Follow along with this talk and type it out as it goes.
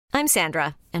I'm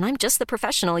Sandra, and I'm just the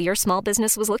professional your small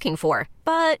business was looking for.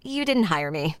 But you didn't hire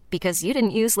me because you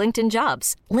didn't use LinkedIn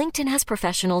Jobs. LinkedIn has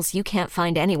professionals you can't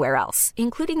find anywhere else,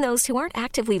 including those who aren't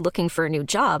actively looking for a new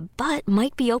job, but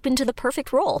might be open to the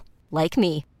perfect role, like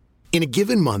me. In a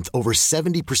given month, over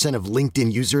 70% of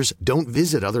LinkedIn users don't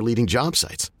visit other leading job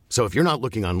sites. So if you're not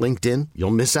looking on LinkedIn,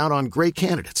 you'll miss out on great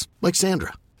candidates like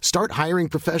Sandra. Start hiring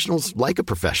professionals like a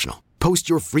professional. Post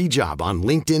your free job on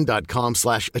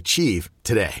linkedin.com/achieve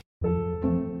today.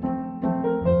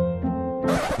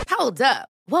 Hold up.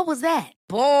 What was that?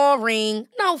 Boring.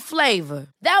 No flavor.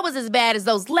 That was as bad as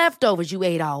those leftovers you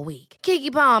ate all week.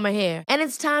 Keke Palmer here, and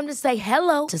it's time to say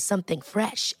hello to something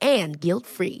fresh and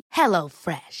guilt-free. Hello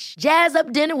Fresh. Jazz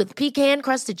up dinner with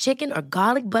pecan-crusted chicken or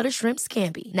garlic butter shrimp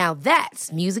scampi. Now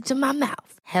that's music to my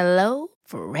mouth. Hello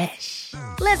Fresh.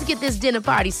 Let's get this dinner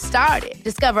party started.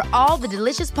 Discover all the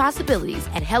delicious possibilities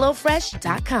at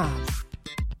hellofresh.com.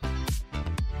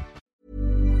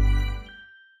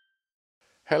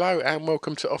 Hello and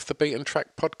welcome to Off the Beaten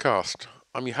Track podcast.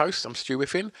 I'm your host, I'm Stu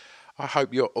Whiffin. I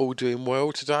hope you're all doing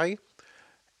well today.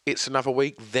 It's another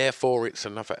week, therefore it's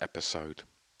another episode.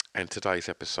 And today's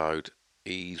episode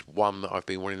is one that I've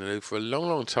been wanting to do for a long,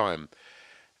 long time.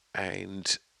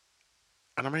 And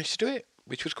I managed to do it,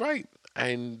 which was great.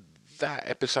 And that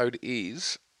episode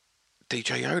is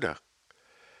DJ Yoda.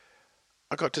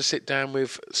 I got to sit down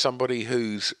with somebody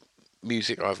whose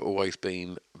music I've always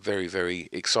been very, very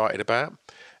excited about,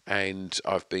 and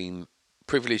I've been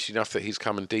privileged enough that he's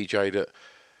come and DJ'd at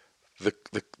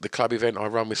the club event I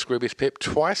run with Scroobius Pip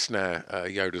twice now.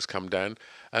 Yoda's come down,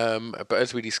 but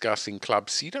as we discuss in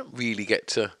clubs, you don't really get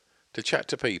to chat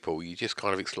to people. You just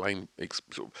kind of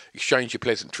exchange your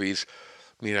pleasantries,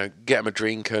 you know, get them a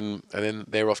drink, and then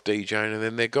they're off DJing, and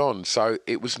then they're gone. So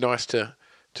it was nice to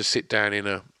sit down in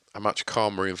a much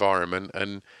calmer environment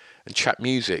and chat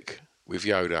music with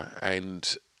Yoda,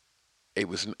 and it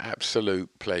was an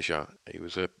absolute pleasure. He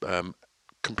was a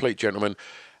complete gentleman,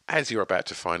 as you're about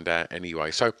to find out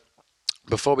anyway. So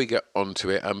before we get on to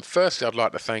it, firstly I'd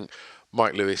like to thank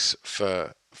Mike Lewis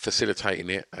for facilitating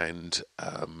it and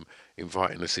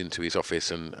inviting us into his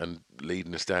office and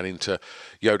leading us down into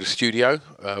Yoda's studio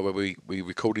where we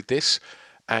recorded this.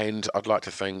 And I'd like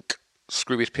to thank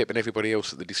Scroobius Pip and everybody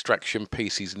else at the Distraction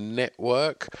Pieces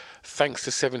Network. Thanks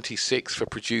to 76 for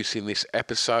producing this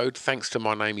episode. Thanks to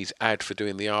My Name Is Ad for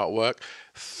doing the artwork.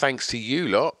 Thanks to you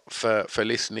lot for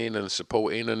listening and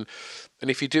supporting. And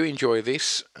if you do enjoy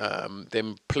this,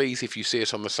 then please, if you see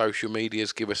us on the social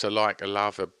medias, give us a like, a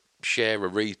love, a share, a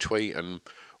retweet, and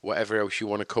whatever else you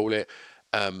want to call it.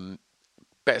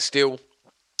 Better still,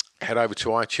 head over to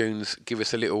iTunes, give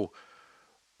us a little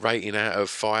rating out of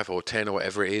 5 or 10 or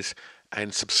whatever it is,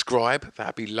 and subscribe.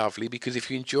 That'd be lovely, because if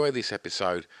you enjoy this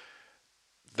episode,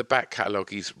 the back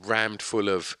catalogue is rammed full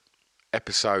of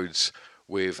episodes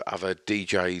with other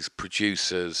DJs,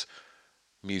 producers,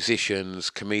 musicians,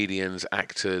 comedians,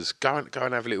 actors. Go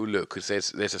and have a little look, because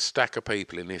there's a stack of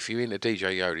people, and if you're into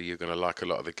DJ Yoda, you're going to like a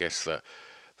lot of the guests that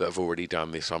have already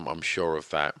done this. I'm sure of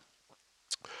that.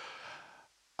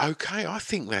 Okay, I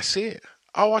think that's it.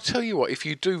 Oh, I'll tell you what, if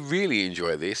you do really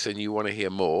enjoy this and you want to hear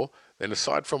more, then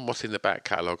aside from what's in the back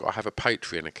catalogue, I have a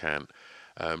Patreon account,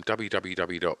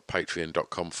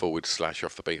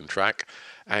 www.patreon.com/Off the Beaten Track.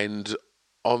 And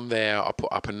on there, I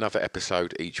put up another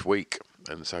episode each week.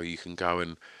 And so you can go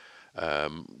and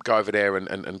go over there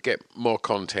and get more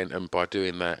content. And by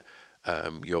doing that,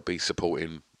 you'll be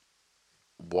supporting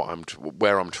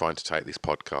where I'm trying to take this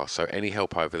podcast. So any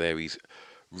help over there is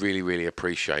really, really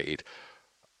appreciated.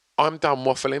 I'm done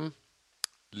waffling.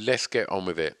 Let's get on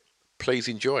with it. Please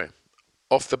enjoy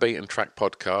Off the Beaten Track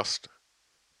podcast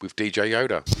with DJ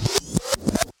Yoda.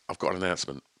 I've got an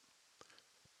announcement.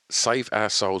 Save Our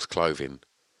Souls Clothing.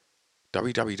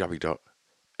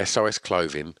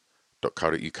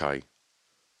 www.sosclothing.co.uk.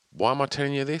 Why am I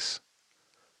telling you this?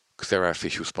 Because they're our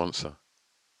official sponsor.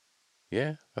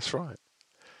 Yeah, that's right.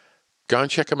 Go and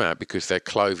check them out, because their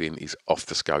clothing is off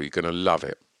the scale. You're going to love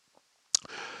it.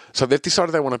 So they've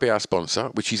decided they want to be our sponsor,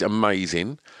 which is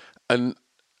amazing. And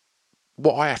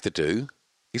what I have to do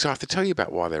is I have to tell you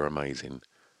about why they're amazing.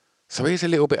 So here's a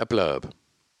little bit of blurb.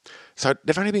 So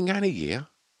they've only been going a year,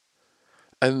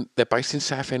 and they're based in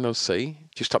Southend-on-Sea,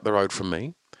 just up the road from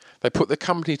me. They put the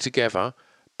company together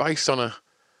based on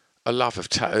a love of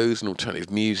tattoos and alternative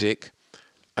music,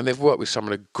 and they've worked with some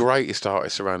of the greatest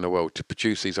artists around the world to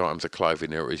produce these items of clothing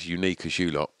that are as unique as you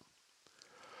lot.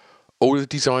 All of the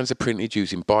designs are printed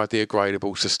using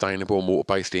biodegradable, sustainable and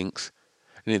water-based inks.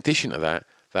 In addition to that,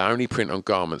 they only print on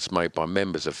garments made by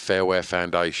members of Fair Wear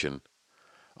Foundation.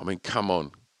 I mean, come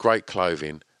on, great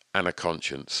clothing and a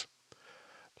conscience.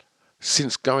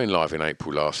 Since going live in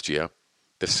April last year,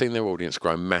 they've seen their audience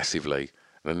grow massively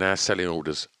and are now selling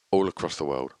orders all across the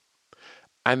world.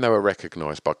 And they were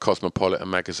recognised by Cosmopolitan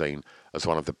magazine as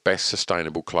one of the best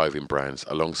sustainable clothing brands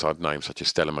alongside names such as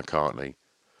Stella McCartney.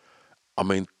 I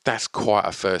mean, that's quite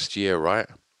a first year, right?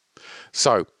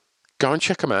 So go and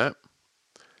check them out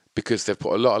because they've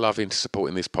put a lot of love into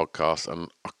supporting this podcast and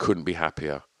I couldn't be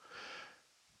happier.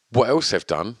 What else they've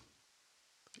done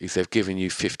is they've given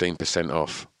you 15%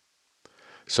 off.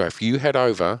 So if you head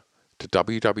over to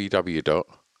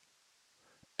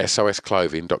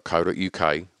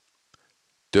www.sosclothing.co.uk,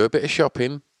 do a bit of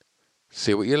shopping,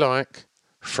 see what you like,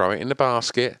 throw it in the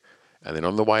basket, and then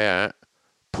on the way out,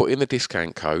 put in the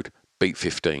discount code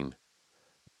BEAT15,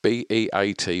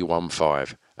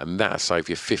 BEAT15, and that'll save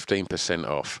you 15%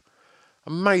 off.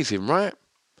 Amazing, right?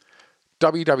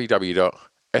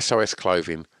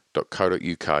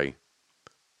 www.sosclothing.co.uk,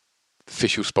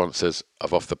 official sponsors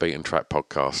of Off the Beaten Track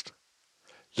podcast.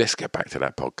 Let's get back to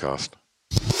that podcast.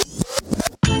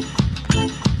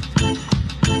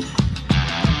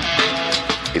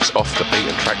 It's Off the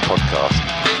Beaten Track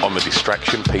podcast on the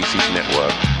Distraction Pieces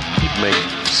Network with me,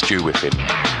 Stu Whiffin.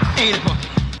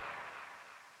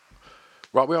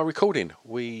 Right, we are recording.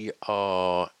 We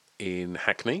are in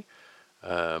Hackney,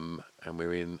 and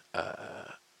we're in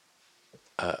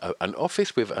an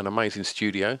office with an amazing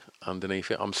studio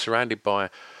underneath it. I'm surrounded by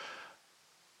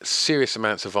serious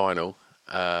amounts of vinyl,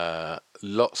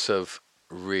 lots of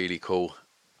really cool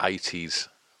 80s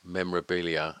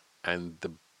memorabilia, and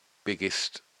the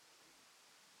biggest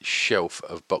shelf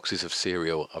of boxes of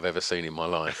cereal I've ever seen in my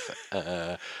life.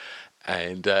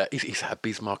 And he's a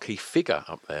Biz Markie figure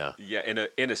up there. Yeah,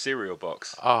 in a cereal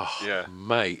box. Oh, yeah,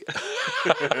 mate.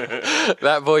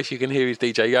 That voice you can hear is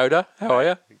DJ Yoda. How are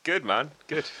you? Good, man.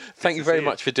 Good. Thank you very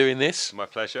much for doing this. My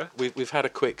pleasure. We've had a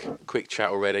quick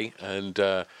chat already, and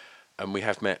we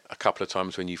have met a couple of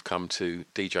times when you've come to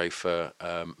DJ for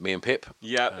me and Pip.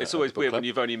 Yeah, it's always weird when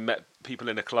you've only met people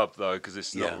in a club, though, because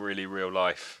it's not really real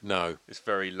life. No. It's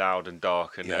very loud and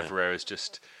dark, and everywhere is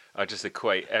just... I just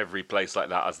equate every place like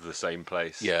that as the same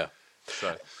place. Yeah.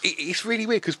 So it's really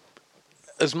weird, because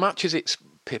as much as it's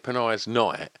Pip and I's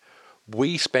night,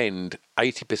 we spend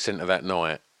 80% of that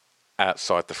night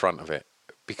outside the front of it,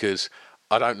 because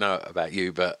I don't know about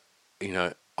you, but, you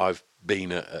know, I've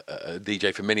been a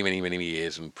DJ for many, many, many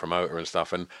years and promoter and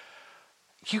stuff, and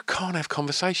you can't have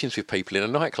conversations with people in a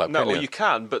nightclub, no, can you? well, you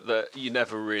can, but you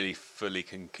never really fully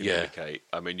can communicate.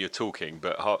 I mean, you're talking,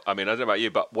 but I mean, I don't know about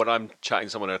you, but when I'm chatting to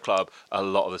someone in a club, a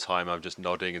lot of the time I'm just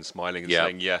nodding and smiling and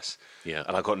saying yes. Yeah.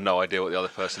 And I've got no idea what the other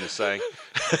person is saying.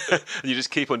 You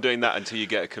just keep on doing that until you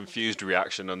get a confused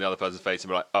reaction on the other person's face and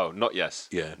be like, oh, not yes.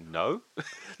 Yeah. No?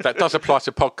 That does apply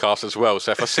to podcasts as well.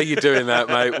 So if I see you doing that,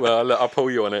 mate, well, look, I'll pull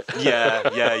you on it. Yeah.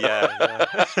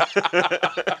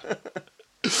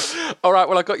 All right,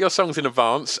 well, I got your songs in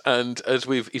advance, and as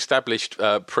we've established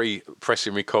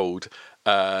pre-pressing record,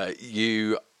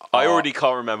 you... I already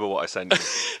can't remember what I sent you.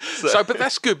 But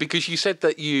that's good, because you said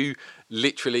that you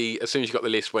literally, as soon as you got the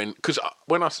list, because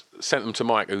when I sent them to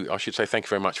Mike, who I should say thank you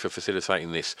very much for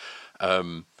facilitating this,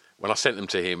 when I sent them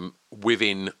to him,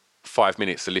 within 5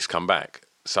 minutes the list come back.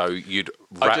 So you'd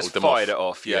rattled them off. I just fired it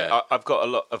off, yeah. I've got a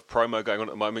lot of promo going on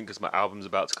at the moment because my album's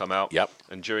about to come out. Yep.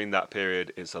 And during that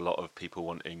period, it's a lot of people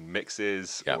wanting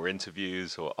mixes or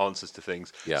interviews or answers to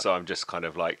things. Yep. So I'm just kind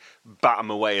of like, bat them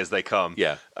away as they come.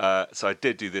 Yeah. So I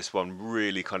did do this one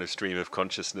really kind of stream of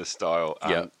consciousness style.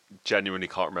 And genuinely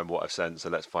can't remember what I've sent. So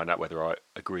let's find out whether I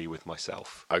agree with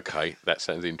myself. Okay, that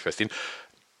sounds interesting.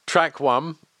 Track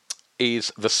 1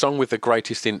 is the song with the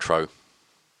greatest intro.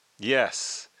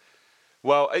 Yes.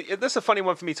 Well, that's a funny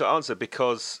one for me to answer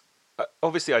because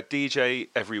obviously I DJ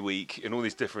every week in all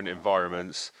these different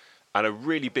environments, and a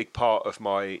really big part of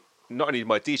my, not only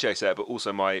my DJ set, but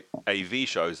also my AV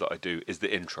shows that I do is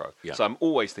the intro. Yeah. So I'm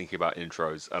always thinking about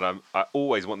intros, and I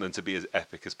always want them to be as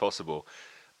epic as possible.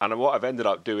 And what I've ended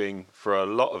up doing for a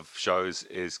lot of shows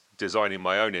is designing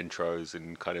my own intros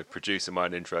and kind of producing my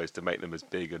own intros to make them as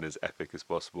big and as epic as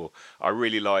possible. I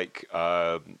really like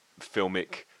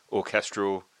filmic,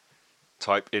 orchestral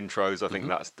type intros. I think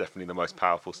that's definitely the most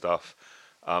powerful stuff.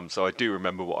 So I do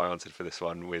remember what I answered for this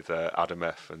one with Adam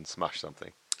F and Smash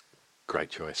Something. Great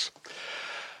choice.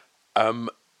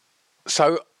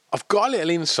 So I've got a little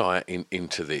insight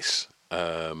into this,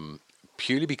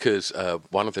 purely because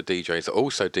one of the DJs that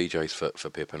also DJs for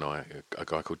Pip and I, a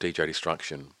guy called DJ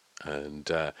Destruction,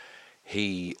 and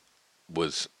he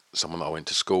was someone that I went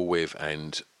to school with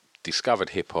and discovered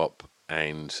hip-hop,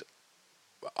 and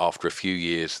after a few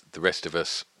years, the rest of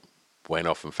us went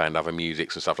off and found other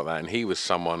musics and stuff like that. And he was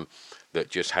someone that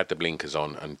just had the blinkers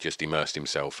on and just immersed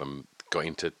himself and got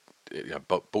into,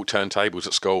 bought turntables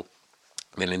at school,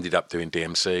 and then ended up doing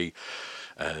DMC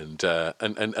and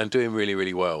doing really,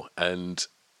 really well. And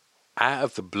out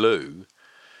of the blue,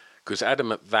 because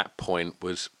Adam at that point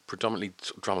was predominantly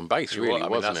sort of drum and bass, really,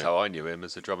 wasn't it? That's how I knew him,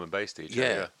 as a drum and bass DJ.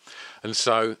 Yeah. And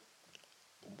so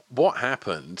what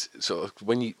happened, sort of,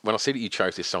 when I see that you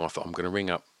chose this song, I thought, I'm going to ring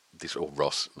up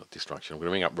Ross, not Distraction, I'm going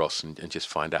to ring up Ross and just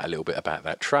find out a little bit about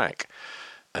that track.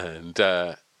 And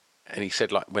he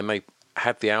said, like, when they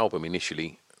had the album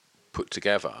initially put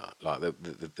together, like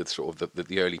the sort of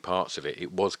the early parts of it,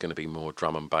 it was going to be more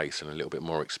drum and bass and a little bit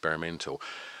more experimental.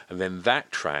 And then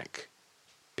that track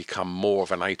become more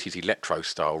of an 80s electro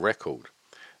style record.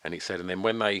 And he said, and then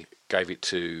when they gave it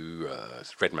to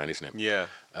Redman, isn't it?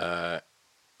 Yeah.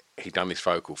 He'd done this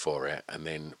vocal for it, and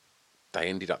then they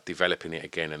ended up developing it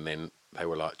again, and then they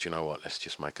were like, do you know what, let's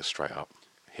just make a straight up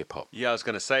hip hop. Yeah, I was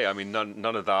going to say, I mean,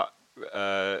 none of that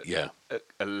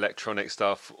electronic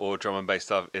stuff or drum and bass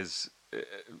stuff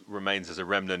remains as a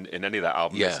remnant in any of that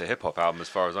album. It's a hip hop album as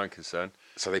far as I'm concerned.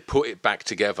 So they put it back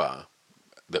together,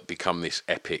 that become this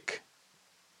epic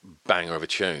banger of a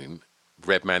tune.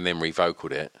 Redman then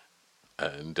revocaled it,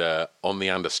 and on the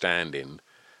understanding,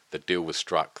 the deal was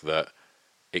struck that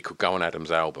it could go on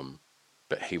Adam's album,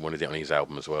 but he wanted it on his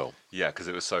album as well. Yeah, because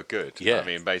it was so good. Yeah. I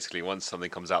mean, basically, once something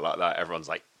comes out like that, everyone's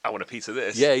like, I want a piece of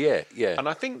this. Yeah. And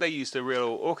I think they used a real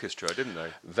orchestra, didn't they?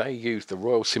 They used the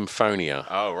Royal Symphonia.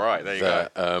 Oh, right, there you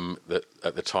go. That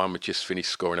at the time had just finished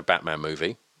scoring a Batman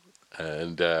movie.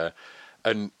 And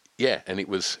it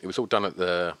was all done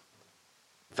at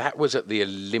that was at the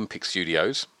Olympic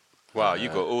Studios. Wow, you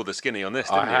got all the skinny on this,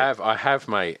 didn't you? I have,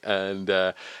 mate. And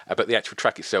but the actual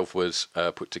track itself was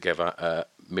put together at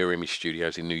Mirror Image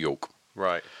Studios in New York.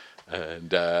 Right.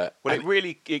 And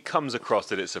it comes across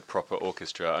that it's a proper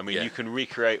orchestra. I mean, you can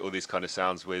recreate all these kind of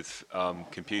sounds with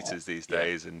computers these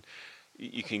days, and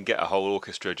you can get a whole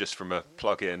orchestra just from a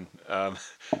plug-in,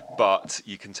 but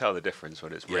you can tell the difference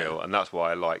when it's real, and that's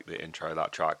why I like the intro of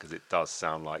that track, because it does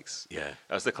sound like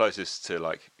that's the closest to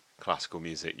like classical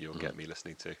music you'll get me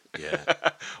listening to.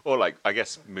 Or like, I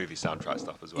guess, movie soundtrack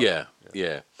stuff as well.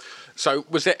 Yeah. So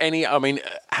was there any, I mean,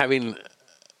 having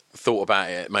thought about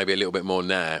it maybe a little bit more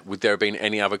now, would there have been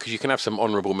any other, because you can have some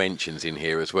honourable mentions in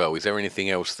here as well, is there anything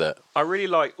else that... I really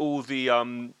like all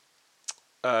the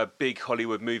big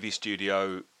Hollywood movie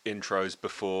studio intros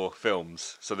before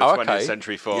films, so the 20th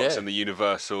Century Fox and the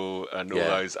Universal and all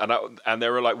those, and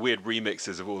there are like weird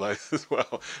remixes of all those as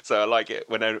well, so I like it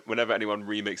whenever anyone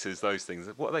remixes those things.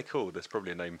 What are they called? There's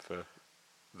probably a name for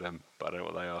them, but I don't know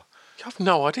what they are. You have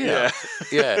no idea.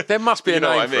 Yeah, there must be a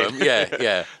name for them.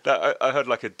 Yeah. I heard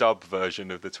like a dub version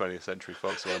of the 20th Century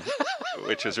Fox one,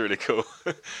 which was really cool.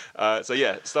 So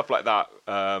yeah, stuff like that.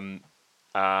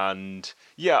 And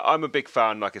yeah, I'm a big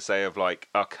fan, like I say, of like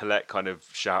I'll collect kind of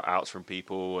shout outs from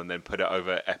people and then put it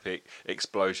over epic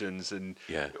explosions and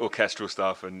orchestral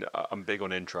stuff. And I'm big on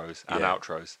intros and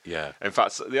outros. Yeah. In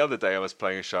fact, the other day I was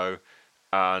playing a show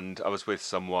and I was with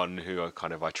someone who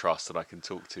I trust that I can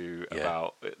talk to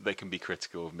about. They can be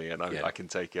critical of me and I can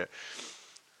take it.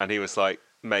 And he was like,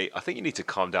 mate, I think you need to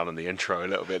calm down on the intro a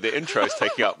little bit. The intro is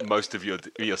taking up most of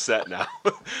your set now.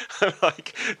 I'm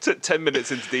like, 10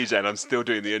 minutes into DJ and I'm still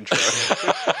doing the intro.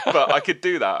 But I could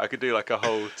do that. I could do like a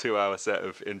whole 2-hour set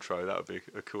of intro. That would be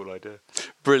a cool idea.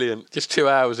 Brilliant. Just 2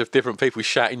 hours of different people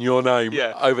shouting your name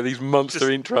over these monster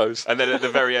intros. And then at the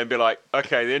very end be like,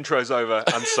 okay, the intro's over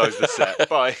and so's the set.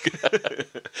 Bye.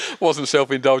 Wasn't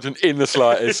self-indulgent in the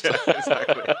slightest.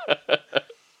 Exactly.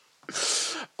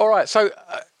 All right, so...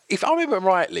 if I remember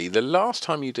rightly, the last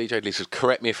time you DJ'd Liz,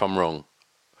 correct me if I'm wrong,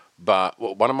 but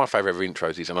one of my favourite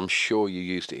intros is, and I'm sure you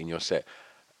used it in your set,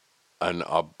 and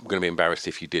I'm going to be embarrassed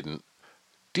if you didn't.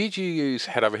 Did you use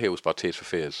Head Over Heels by Tears for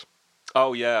Fears?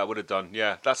 Oh, yeah, I would have done,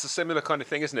 yeah. That's a similar kind of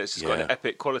thing, isn't it? It's just got an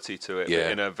epic quality to it,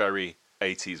 but in a very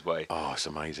 80s way. Oh, it's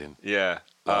amazing. Yeah.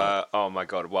 Oh, my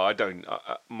God. Well, I don't...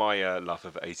 my love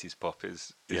of 80s pop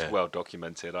is well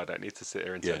documented. I don't need to sit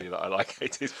here and tell you that I like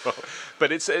 80s pop. But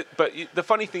the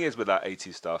funny thing is with that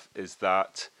 80s stuff is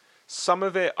that some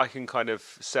of it I can kind of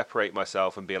separate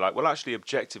myself and be like, well, actually,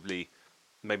 objectively,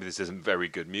 maybe this isn't very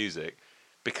good music,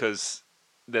 because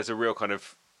there's a real kind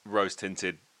of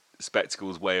rose-tinted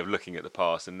spectacles way of looking at the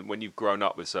past, and when you've grown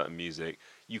up with certain music,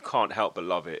 you can't help but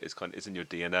love it. It's in your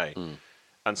DNA.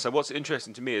 And so what's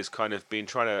interesting to me is kind of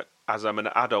trying to, as I'm an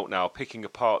adult now, picking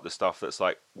apart the stuff that's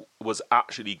like was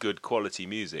actually good quality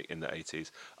music in the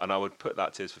 80s, and I would put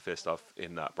that Tears for Fears stuff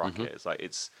in that bracket. It's like,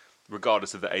 it's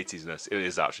regardless of the 80s-ness, it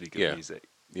is actually good music.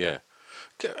 Yeah,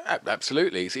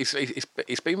 absolutely.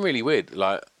 It's been really weird,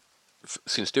 like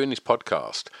since doing this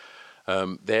podcast.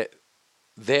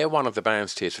 They're one of the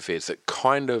bands, Tears for Fears, that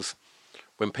kind of,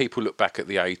 when people look back at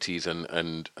the 80s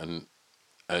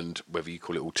and whether you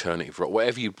call it alternative rock,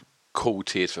 whatever you call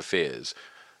Tears for Fears,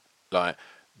 like,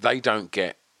 they don't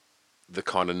get the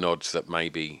kind of nods that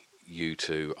maybe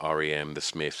U2, R.E.M., The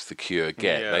Smiths, The Cure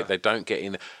get. Yeah. They don't get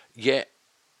in. Yet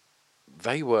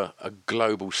they were a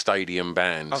global stadium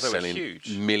band selling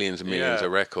huge. millions and millions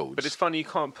of records. But it's funny, you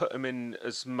can't put them in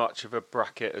as much of a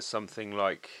bracket as something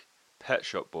like Pet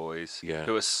Shop Boys,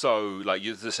 who are so, like,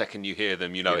 the second you hear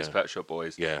them, you know it's Pet Shop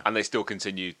Boys. Yeah. And they still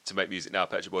continue to make music now,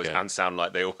 Pet Shop Boys, and sound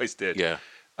like they always did. Yeah.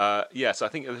 So I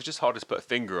think it was just hard to put a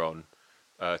finger on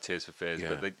Tears for Fears,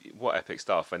 but what epic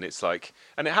stuff. And it's like,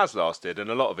 and it has lasted, and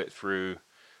a lot of it through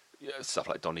stuff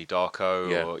like Donnie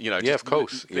Darko, or, you know, just of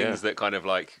course. things that kind of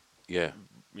like, you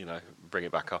know, bring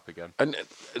it back up again. And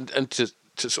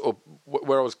to sort of,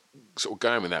 where I was sort of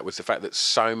going with that was the fact that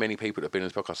so many people that have been in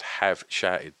this podcast have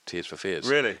shouted Tears for Fears.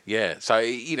 Really? Yeah. So,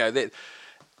 you know, they're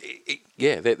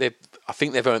I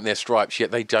think they've earned their stripes,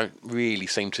 yet they don't really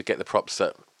seem to get the props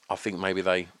that I think maybe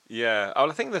they... Yeah. Well,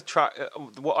 I think the track,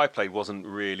 what I played wasn't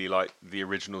really like the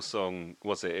original song,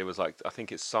 was it? It was like, I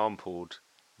think it sampled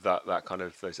that kind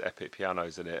of, those epic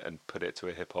pianos in it and put it to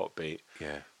a hip-hop beat.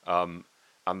 Yeah.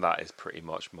 And that is pretty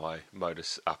much my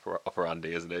modus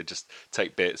operandi, isn't it? Just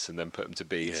take bits and then put them to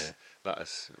beats. Yeah. That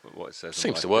is what it says.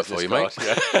 Seems to work for you, mate.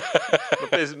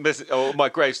 Yeah. My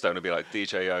gravestone would be like,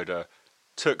 DJ Yoda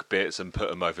took bits and put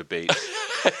them over beats.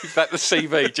 Is that the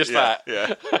CV? Just that?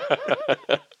 Yeah.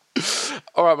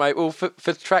 All right, mate. Well,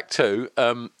 for track 2,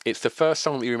 it's the first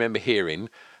song that you remember hearing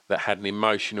that had an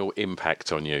emotional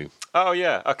impact on you. Oh,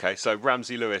 yeah. Okay, so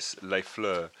Ramsey Lewis, Les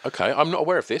Fleurs. Okay, I'm not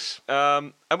aware of this.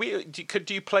 And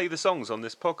do you play the songs on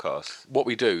this podcast? What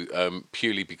we do,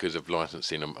 purely because of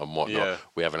licensing and whatnot,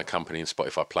 we have an accompanying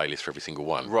Spotify playlist for every single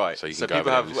one. Right, so you so can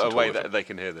people go have a way that they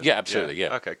can hear them. Yeah, absolutely,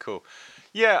 yeah. Okay, cool.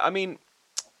 Yeah, I mean,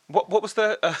 what was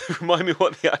the... remind me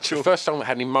what the actual... The first song that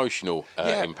had an emotional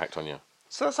impact on you.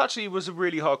 So that's actually was a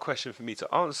really hard question for me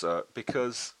to answer,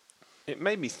 because it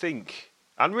made me think...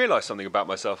 and realise something about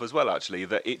myself as well, actually,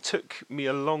 that it took me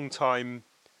a long time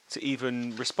to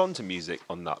even respond to music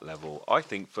on that level. I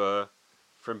think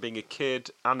from being a kid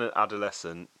and an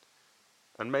adolescent,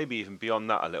 and maybe even beyond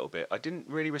that a little bit, I didn't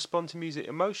really respond to music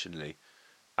emotionally.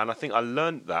 And I think I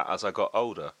learned that as I got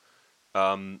older.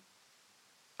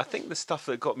 I think the stuff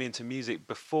that got me into music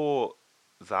before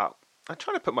that, I'm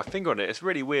trying to put my finger on it, it's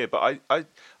really weird, but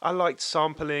I liked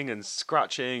sampling and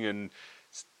scratching and...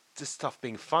 just stuff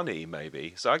being funny,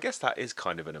 maybe. So I guess that is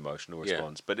kind of an emotional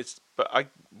response. Yeah.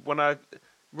 When I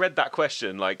read that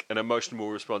question, like an emotional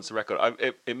response to record,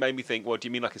 it made me think, well, do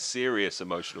you mean like a serious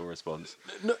emotional response?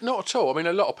 Not at all. I mean,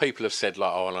 a lot of people have said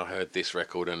like, oh, and I heard this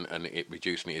record and it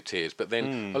reduced me to tears. But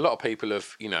then a lot of people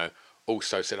have, you know,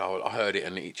 also said, oh, I heard it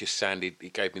and it just sounded,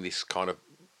 it gave me this kind of,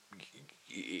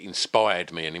 it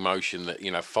inspired me, an emotion that,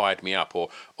 you know, fired me up or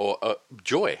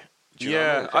joy. Do you know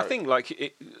what I mean? I think like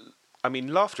it... I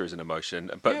mean, laughter is an emotion,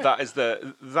 but that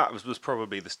was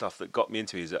probably the stuff that got me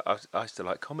into music. I used to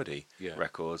like comedy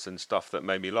records and stuff that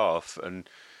made me laugh. And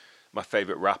my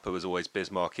favourite rapper was always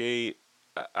Biz Markie,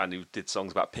 and he did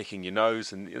songs about picking your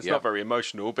nose, and it's not very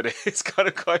emotional, but it's kind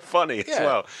of quite funny as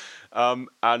well.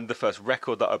 And the first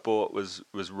record that I bought was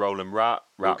Rollin' Rat.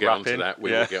 We'll get onto that. We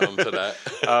will get onto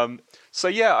that. So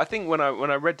yeah, I think when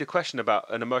I read the question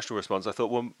about an emotional response, I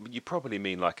thought, well, you probably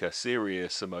mean like a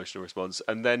serious emotional response.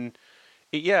 And then,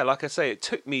 like I say, it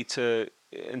took me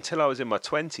until I was in my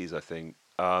 20s, I think.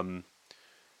 And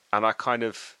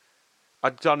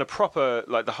I'd done a proper,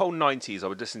 like the whole 90s, I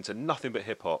would listen to nothing but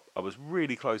hip hop. I was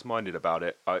really close-minded about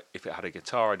it. If it had a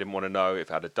guitar, I didn't want to know.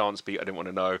 If it had a dance beat, I didn't want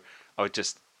to know. I was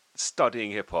just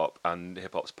studying hip hop and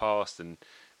hip hop's past and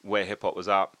where hip hop was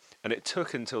at. And it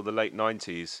took until the late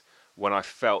 90s when I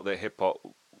felt that hip hop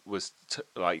was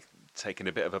taking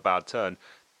a bit of a bad turn.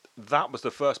 That was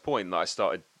the first point that I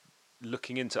started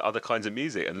looking into other kinds of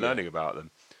music and learning about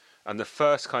them. And the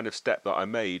first kind of step that I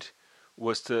made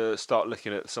was to start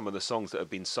looking at some of the songs that had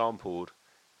been sampled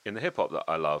in the hip hop that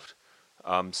I loved.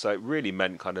 So it really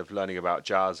meant kind of learning about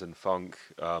jazz and funk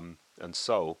and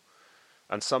soul.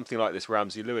 And something like this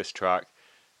Ramsey Lewis track,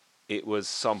 it was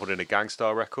sampled in a Gang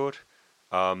Starr record.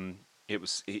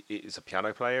 It's a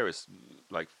piano player. It's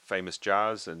like famous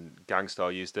jazz, and Gang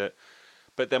Starr used it.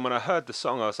 But then when I heard the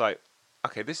song, I was like,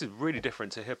 okay, this is really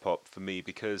different to hip hop for me,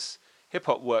 because hip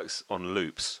hop works on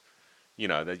loops. You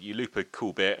know, that you loop a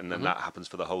cool bit and then that happens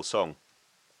for the whole song.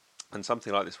 And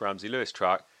something like this Ramsey Lewis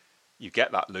track, you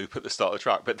get that loop at the start of the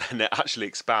track, but then it actually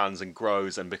expands and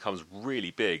grows and becomes really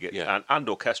big. And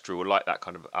orchestral, like that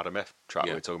kind of Adam F track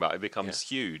we were talking about. It becomes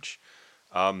huge.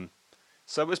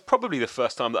 So it was probably the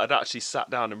first time that I'd actually sat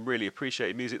down and really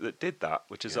appreciated music that did that,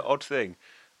 which is an odd thing.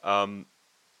 So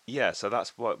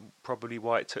that's probably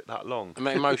why it took that long. And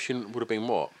that emotion would have been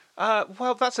what?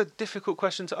 Well, that's a difficult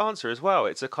question to answer as well.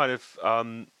 It's a kind of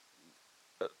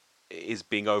is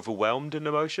being overwhelmed in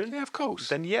emotion? Yeah, of course.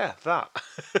 Then yeah, that.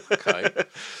 Okay.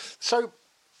 So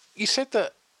you said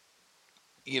that,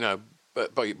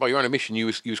 but by your own admission, you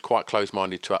was quite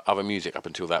close-minded to other music up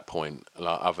until that point,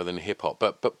 like other than hip hop.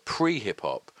 But pre-hip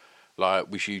hop,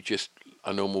 like, was you just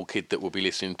a normal kid that would be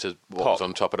listening to what was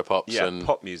on Top of the Pops? Yeah, and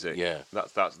pop music. Yeah,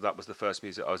 that was the first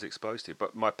music I was exposed to.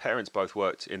 But my parents both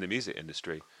worked in the music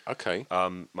industry. Okay.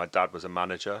 My dad was a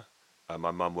manager.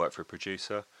 My mum worked for a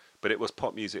producer. But it was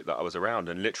pop music that I was around,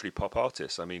 and literally pop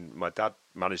artists. I mean, my dad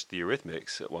managed the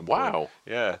Eurythmics at one point. Wow.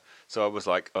 Yeah. So I was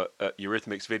like at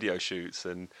Eurythmics video shoots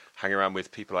and hang around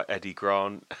with people like Eddie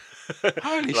Grant.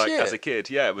 Holy like, shit! As a kid,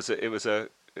 yeah, it was a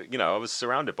I was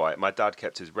surrounded by it. My dad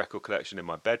kept his record collection in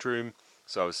my bedroom,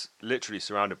 so I was literally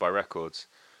surrounded by records.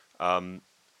 And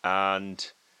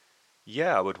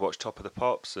yeah, I would watch Top of the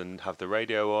Pops and have the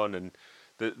radio on, and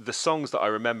the songs that I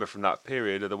remember from that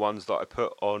period are the ones that I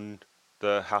put on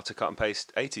the How to Cut and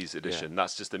Paste 80s edition.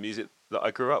 That's just the music that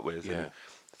I grew up with. Yeah. And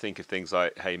think of things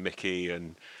like Hey Mickey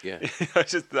and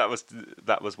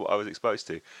that was what I was exposed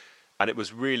to. And it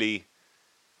was really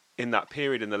in that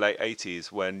period in the late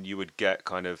 80s when you would get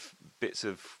kind of bits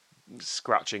of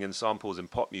scratching and samples in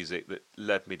pop music that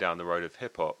led me down the road of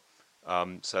hip hop.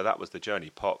 So that was the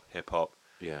journey, pop, hip hop.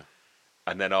 Yeah.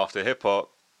 And then after hip hop,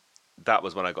 that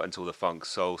was when I got into all the funk,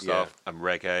 soul stuff and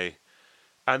reggae.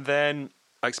 And then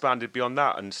I expanded beyond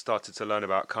that and started to learn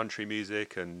about country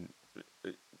music and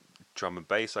drum and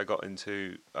bass I got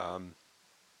into.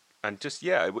 And just,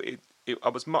 I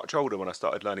was much older when I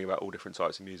started learning about all different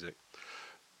types of music.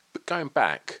 But going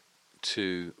back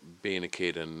to being a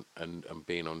kid and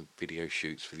being on video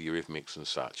shoots for the Eurythmics and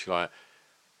such, like,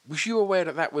 was you aware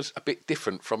that was a bit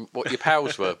different from what your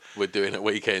pals were doing at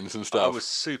weekends and stuff? I was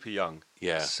super young.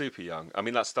 Yeah. Super young. I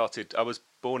mean, I was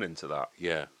born into that.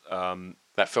 Yeah.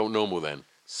 That felt normal then?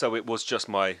 So it was just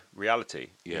my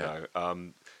reality. Yeah.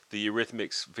 The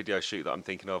Eurythmics video shoot that I'm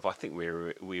thinking of, I think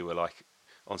we were like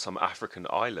on some African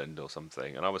island or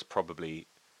something, and I was probably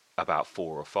about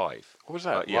 4 or 5. What was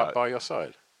that? Right by your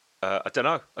side? I don't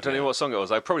know. I don't know what song it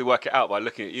was. I'd probably work it out by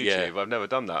looking at YouTube. Yeah. I've never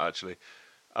done that, actually.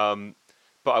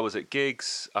 But I was at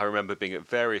gigs. I remember being at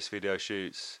various video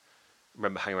shoots. I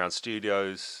remember hanging around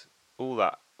studios. All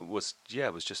that was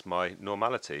just my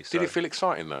normality. So. Did it feel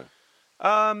exciting, though?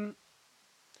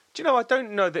 Do you know, I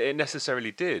don't know that it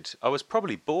necessarily did. I was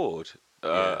probably bored.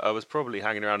 I was probably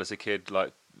hanging around as a kid,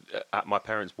 like, at my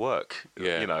parents' work.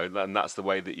 Yeah. And that's the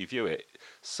way that you view it.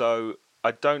 So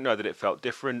I don't know that it felt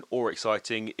different or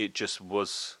exciting. It just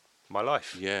was my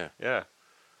life. Yeah. Yeah.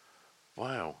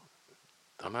 Wow.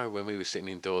 I know when we were sitting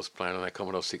indoors playing on our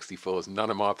Commodore 64s, none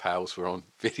of my pals were on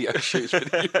video shoots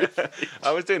with you.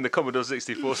 I was doing the Commodore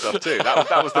 64 stuff too.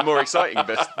 That was the more exciting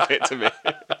bit to me.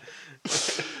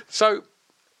 So,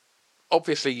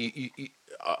 obviously,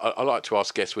 I like to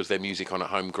ask guests, was there music on at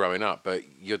home growing up? But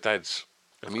your dad's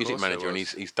a music manager and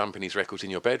he's dumping his records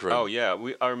in your bedroom. Oh, yeah.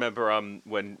 I remember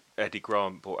when Eddie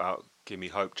Grant brought out Gimme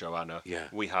Hope, Joanna,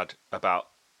 we had about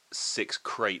 6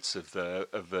 crates of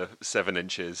the 7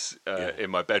 inches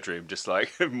in my bedroom, just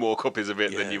like more copies of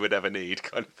it than you would ever need,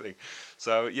 kind of thing.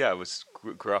 So I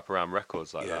grew up around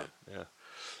records like that. Yeah.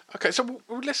 Okay, so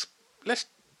let's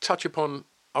touch upon.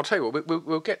 I'll tell you what,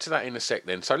 we'll get to that in a sec.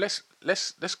 Then, so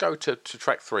let's go to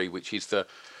track 3, which is the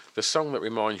song that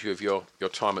reminds you of your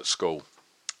time at school.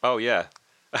 Oh yeah,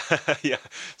 yeah.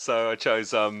 So I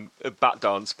chose "Bat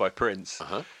Dance" by Prince.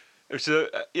 Uh-huh. Which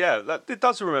it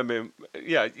does remember him.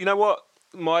 Yeah, you know what?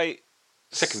 My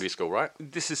secondary school, right?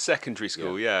 This is secondary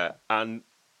school, and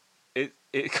it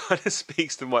kind of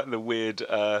speaks to the weird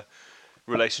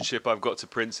relationship I've got to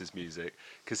Prince's music,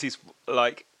 because he's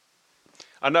like,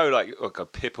 I know, like,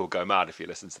 Pip will go mad if he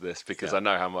listens to this, because I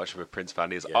know how much of a Prince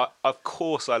fan he is. Of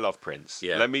course, I love Prince.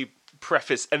 Yeah. Let me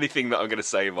preface anything that I'm going to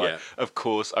say by, of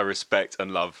course, I respect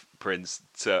and love Prince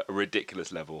to a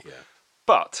ridiculous level. Yeah.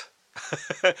 But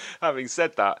having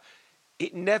said that,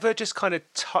 it never just kind of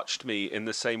touched me in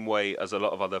the same way as a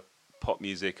lot of other pop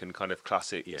music and kind of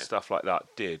classic stuff like that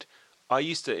did. I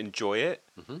used to enjoy it.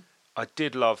 Mm-hmm. I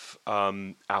did love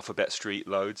Alphabet Street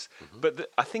loads, but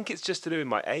I think it's just to do with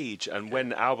my age and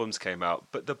when albums came out.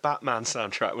 But the Batman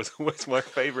soundtrack was always my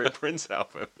favourite Prince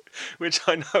album, which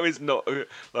I know is not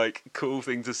a cool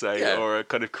thing to say or a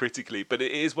kind of critically, but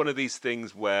it is one of these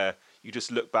things where you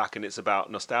just look back and it's about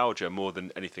nostalgia more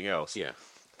than anything else. Yeah.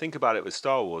 Think about it with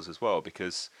Star Wars as well,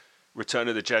 because Return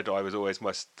of the Jedi was always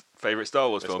my favourite Star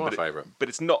Wars It's film. my favourite. But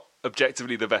it's not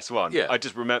objectively the best one. Yeah. I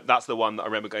just remember that's the one that I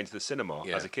remember going to the cinema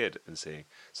Yeah. as a kid and seeing.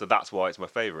 So that's why it's my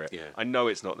favourite. Yeah. I know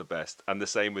it's not the best. And the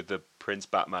same with the Prince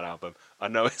Batman album. I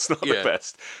know it's not Yeah. the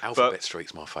best. Alphabet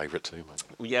Street's my favourite too, mate.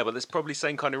 Yeah, but there's probably the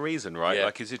same kind of reason, right? Yeah.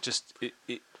 Like, is it just...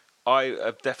 I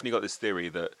have definitely got this theory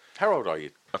that... How old are you?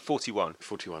 I'm 41.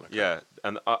 41, okay. Yeah,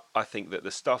 and I think that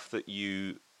the stuff that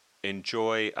you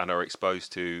enjoy and are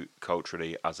exposed to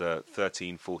culturally as a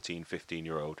 13, 14,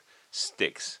 15-year-old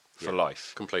sticks for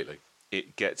life. Completely.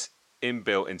 It gets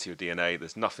inbuilt into your DNA.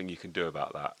 There's nothing you can do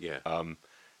about that. Yeah.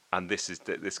 And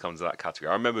this comes to that category.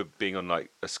 I remember being on like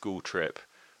a school trip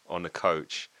on a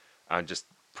coach and just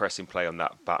pressing play on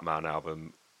that Batman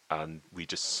album, and we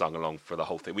just sung along for the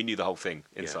whole thing. We knew the whole thing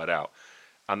inside out.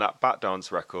 And that Bat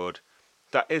Dance record,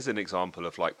 that is an example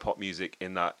of like pop music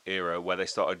in that era where they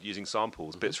started using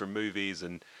samples, bits from movies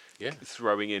and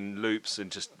throwing in loops,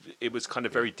 and just it was kind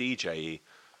of very DJ-y.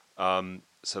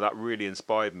 So that really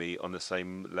inspired me on the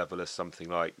same level as something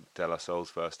like De La Soul's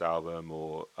first album,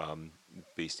 or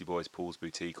Beastie Boys' Paul's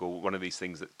Boutique, or one of these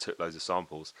things that took loads of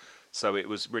samples. So it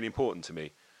was really important to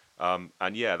me.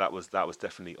 And yeah, that was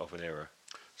definitely of an era.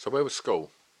 So where was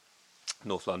school?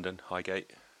 North London,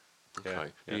 Highgate. Okay. Yeah.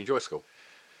 Did you enjoy school?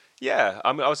 Yeah,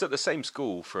 I mean, I was at the same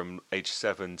school from age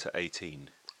 7 to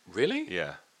 18. Really?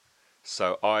 Yeah.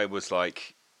 So I was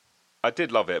like, I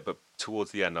did love it, but towards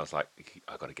the end, I was like,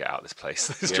 I got to get out of this place.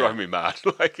 It's driving me mad.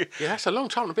 Like, Yeah, that's a long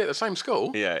time to be at the same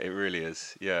school. yeah, it really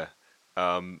is. Yeah.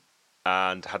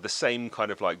 And had the same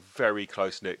kind of like very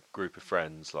close knit group of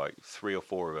friends, like 3 or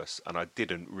 4 of us, and I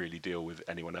didn't really deal with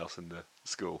anyone else in the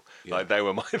school. Yeah. Like they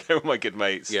were my good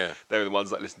mates. Yeah. They were the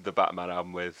ones that I listened to the Batman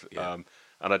album with. Yeah.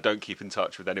 And I don't keep in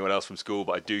touch with anyone else from school,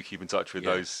 but I do keep in touch with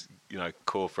those,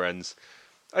 core friends.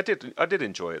 I did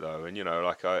enjoy it though, and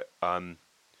like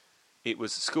it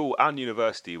was school and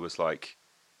university was like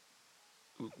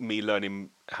me learning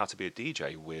how to be a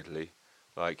DJ. Weirdly,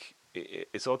 like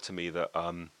it's odd to me that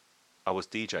I was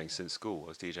DJing since school. I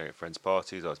was DJing at friends'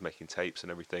 parties. I was making tapes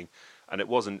and everything, and it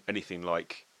wasn't anything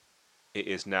like it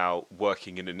is now.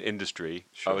 Working in an industry,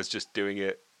 Sure. I was just doing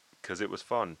it because it was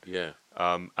fun. Yeah.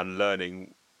 And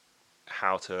learning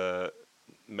how to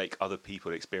make other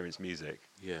people experience music.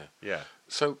 Yeah. Yeah.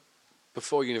 So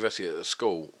before university at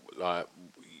school, like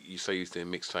you say, you used to do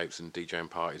mixtapes and DJing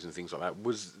parties and things like that.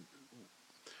 Was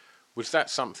that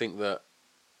something that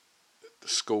the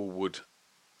school would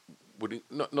it,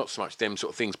 not so much them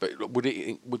sort of things, but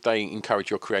would they encourage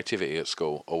your creativity at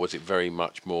school, or was it very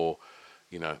much more,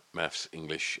 maths,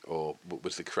 English, or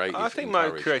was the creative? I think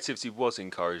encouraged? my creativity was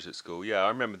encouraged at school. Yeah, I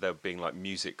remember there being like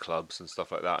music clubs and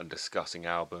stuff like that, and discussing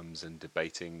albums and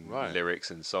debating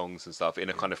lyrics and songs and stuff in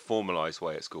a kind of formalised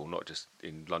way at school, not just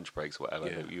in lunch breaks or whatever.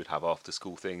 Yeah. You would have after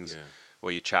school things Yeah.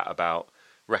 where you chat about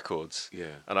records.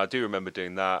 Yeah. And I do remember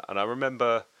doing that, and I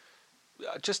remember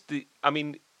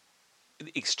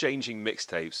exchanging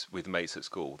mixtapes with mates at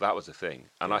school. That was a thing.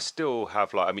 And I still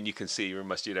have you can see you're in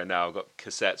my studio now, I've got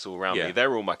cassettes all around me.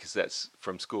 They're all my cassettes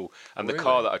from school. And the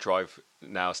car that I drive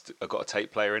now, I've got a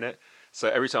tape player in it. So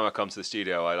every time I come to the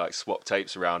studio, I like swap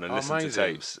tapes around and listen to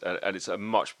tapes. And it's I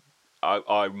much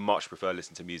prefer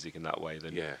listening to music in that way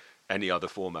than any other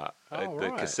format.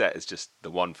 The cassette is just the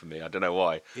one for me. I don't know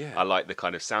why. Yeah. I like the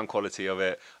kind of sound quality of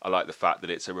it. I like the fact that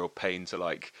it's a real pain to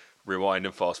like rewind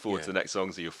and fast forward to the next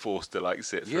song, so you're forced to like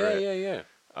sit through it.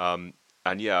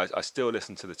 And yeah, I still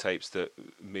listen to the tapes that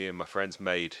me and my friends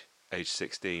made age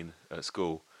 16 at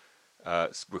school,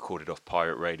 recorded off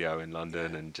pirate radio in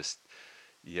London, and just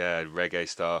reggae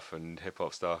stuff and hip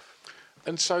hop stuff.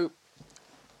 And so,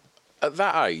 at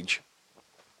that age,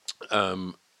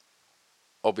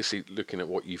 obviously looking at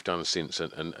what you've done since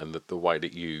and the way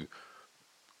that you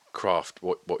craft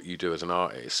what you do as an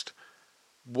artist,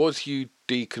 was you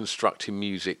deconstructing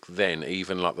music then?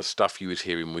 Even like the stuff you was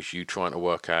hearing, was you trying to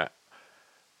work out,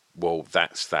 well,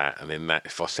 that's that, and then that,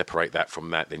 if I separate that from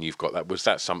that, then you've got that. Was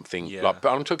that something like?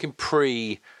 But I'm talking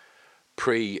pre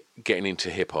getting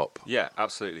into hip hop. Yeah,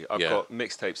 absolutely. I've got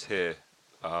mixtapes here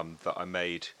that I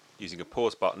made using a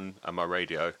pause button and my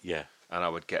radio. Yeah. And I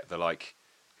would get the like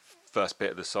first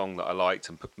bit of the song that I liked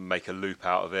and make a loop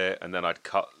out of it, and then I'd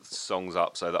cut songs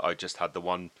up so that I just had the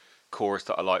one chorus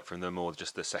that I liked from them, or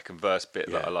just the second verse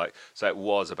bit that I liked. So it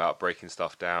was about breaking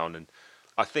stuff down, and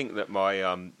I think that my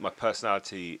my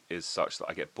personality is such that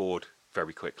I get bored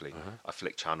very quickly. I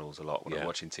flick channels a lot when I'm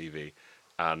watching TV,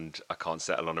 and I can't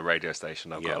settle on a radio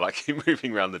station. I've got to like keep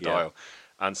moving around the dial,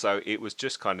 and so it was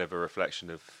just kind of a reflection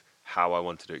of how I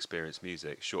wanted to experience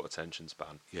music, short attention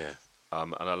span. Yeah.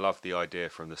 And I love the idea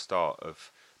from the start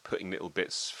of putting little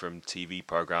bits from TV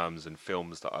programs and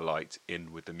films that I liked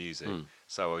in with the music.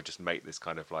 So I would just make this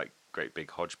kind of like great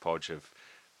big hodgepodge of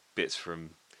bits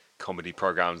from comedy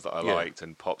programs that I liked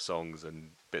and pop songs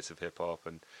and bits of hip hop.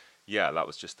 And yeah, that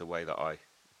was just the way that I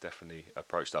definitely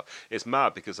approached stuff. It's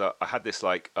mad because I had this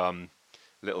like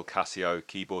little Casio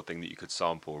keyboard thing that you could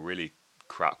sample, really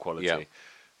crap quality.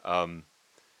 And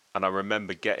I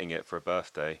remember getting it for a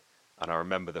birthday, and I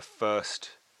remember the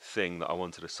first thing that I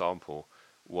wanted to sample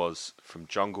was from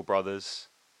Jungle Brothers'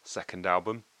 second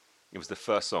album. It was the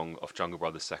first song off Jungle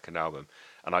Brothers' second album,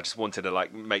 and I just wanted to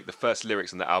like make the first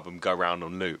lyrics on the album go round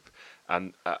on loop.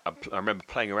 And I remember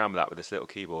playing around with that with this little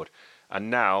keyboard. And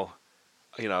now,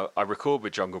 you know, I record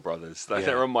with Jungle Brothers.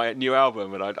 They're on my new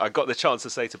album, and I got the chance to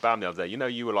say to Bam the other day, you know,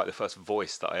 you were like the first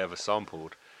voice that I ever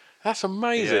sampled. That's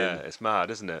amazing. Yeah, it's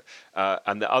mad, isn't it?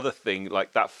 And the other thing,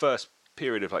 like that first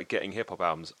period of like getting hip hop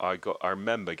albums, I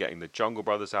remember getting the Jungle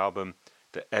Brothers album,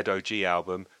 the Ed O.G.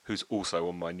 album, who's also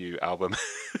on my new album.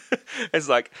 It's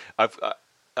like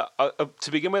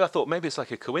to begin with, I thought maybe it's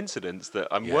like a coincidence that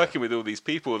I'm working with all these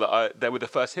people that they were the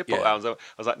first hip hop albums. I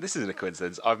was like, this isn't a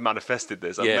coincidence. I've manifested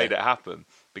this. I've made it happen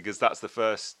because that's the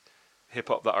first hip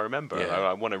hop that I remember.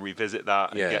 I want to revisit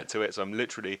that and get to it. So I'm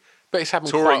literally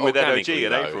touring with Ed O.G.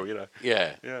 in April. You know.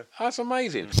 Yeah. That's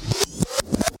amazing.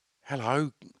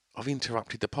 Hello, I've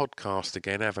interrupted the podcast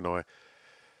again, haven't I?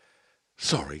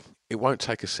 Sorry, it won't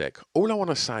take a sec. All I want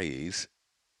to say is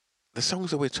the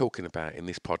songs that we're talking about in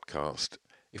this podcast,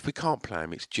 if we can't play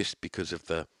them, it's just because of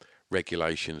the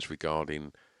regulations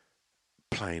regarding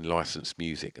playing licensed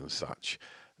music and such.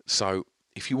 So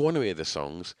if you want to hear the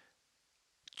songs,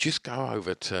 just go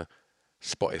over to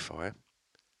Spotify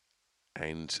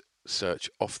and search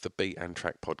Off the Beat and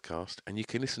Track podcast, and you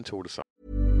can listen to all the songs.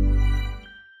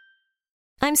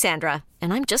 I'm Sandra,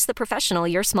 and I'm just the professional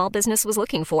your small business was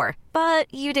looking for.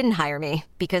 But you didn't hire me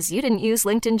because you didn't use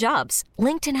LinkedIn Jobs.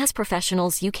 LinkedIn has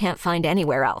professionals you can't find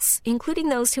anywhere else, including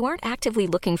those who aren't actively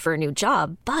looking for a new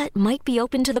job, but might be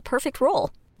open to the perfect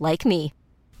role, like me.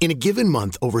 In a given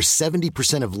month, over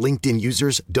 70% of LinkedIn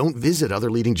users don't visit other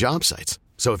leading job sites.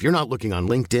 So if you're not looking on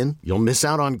LinkedIn, you'll miss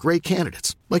out on great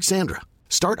candidates like Sandra.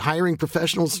 Start hiring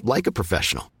professionals like a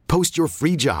professional. Post your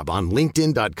free job on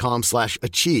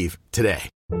linkedin.com/achieve today.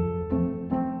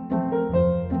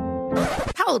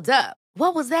 Hold up.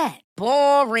 What was that?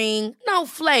 Boring. No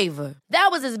flavor. That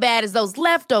was as bad as those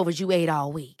leftovers you ate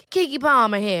all week. Keke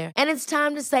Palmer here, and it's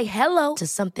time to say hello to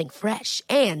something fresh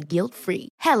and guilt-free.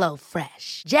 Hello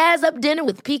Fresh. Jazz up dinner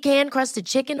with pecan-crusted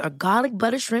chicken or garlic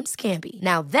butter shrimp scampi.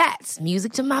 Now that's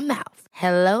music to my mouth.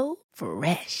 Hello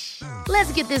Fresh.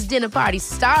 Let's get this dinner party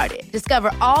started.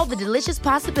 Discover all the delicious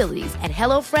possibilities at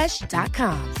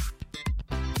hellofresh.com.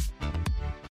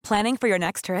 Planning for your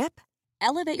next trip?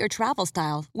 Elevate your travel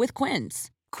style with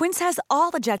Quince. Quince has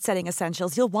all the jet-setting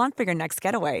essentials you'll want for your next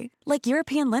getaway, like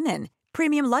European linen,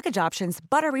 premium luggage options,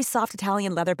 buttery soft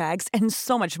Italian leather bags, and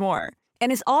so much more.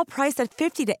 And is all priced at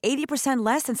 50 to 80%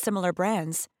 less than similar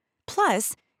brands.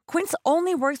 Plus, Quince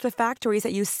only works with factories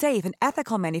that use safe and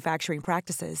ethical manufacturing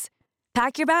practices.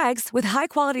 Pack your bags with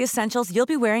high-quality essentials you'll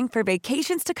be wearing for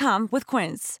vacations to come with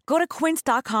Quince. Go to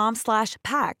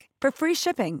quince.com/pack for free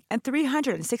shipping and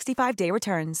 365-day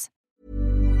returns.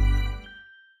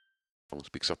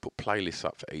 Because I've put playlists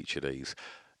up for each of these.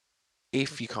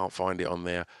 If you can't find it on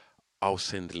there, I'll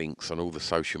send links on all the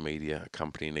social media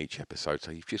accompanying each episode.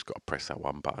 So you've just got to press that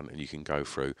one button and you can go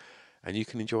through and you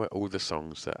can enjoy all the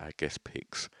songs that our guest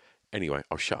picks. Anyway,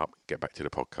 I'll shut up, get back to the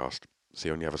podcast. See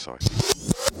you on the other side.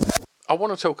 I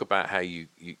want to talk about how you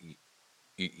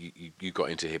got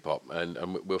into hip hop, and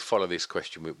we'll follow this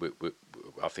question.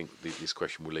 I think this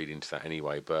question will lead into that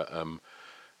anyway. But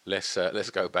let's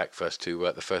go back first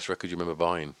to the first record you remember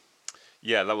buying.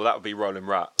 Yeah, that would be Rollin'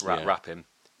 Rappin'.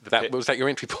 Was that your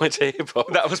entry point to hip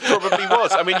hop? That probably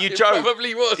was. I mean, you joke.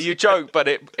 Probably was. You joke, but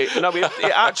it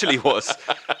actually was.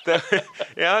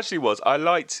 It actually was. I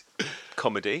liked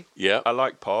comedy. Yeah. I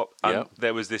liked pop. And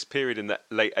there was this period in the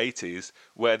late 80s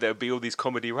where there would be all these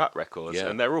comedy rap records,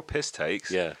 and they're all piss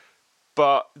takes. Yeah.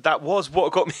 But that was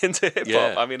what got me into hip hop.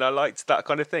 Yeah. I mean, I liked that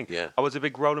kind of thing. Yeah. I was a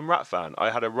big Rollin' Rat fan.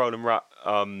 I had a Rollin' Rat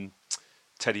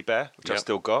teddy bear, which I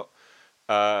still got.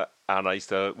 And I used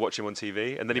to watch him on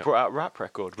TV. And then he brought out a rap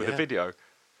record with a video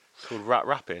called Rat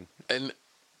Rappin'. And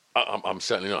I'm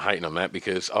certainly not hating on that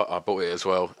because I bought it as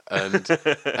well. And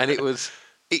and it was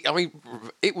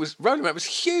Rollin' Rat was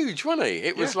huge, wasn't he?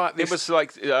 It was like this. It was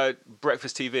like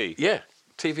breakfast TV. Yeah.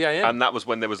 TVAM. And that was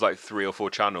when there was like 3 or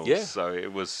 4 channels. Yeah. So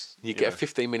it was... You get a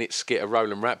 15-minute skit of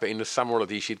Rollin' Rat, but in the summer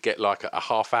holidays you'd get like a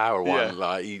half-hour one. Yeah.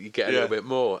 Like you get a little bit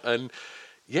more. And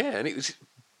yeah, and it was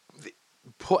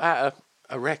put out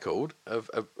a record of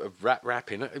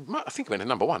rapping. I think it went to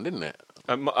number one, didn't it?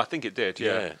 I think it did,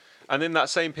 yeah. And in that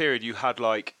same period, you had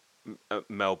like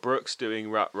Mel Brooks doing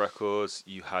rap records.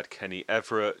 You had Kenny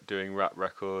Everett doing rap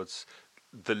records.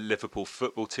 The Liverpool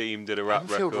football team did a rap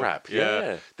Anfield record. rap,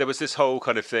 yeah. There was this whole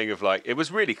kind of thing of like, it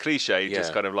was really cliche,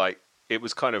 just kind of like, it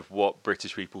was kind of what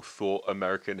British people thought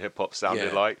American hip hop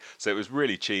sounded like. So it was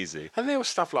really cheesy. And there was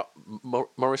stuff like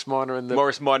Morris Minor and the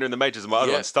Majors. My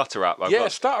other one, Stutter Rap.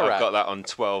 Stutter Rap. I've got that on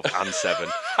 12 and 7.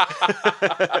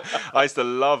 I used to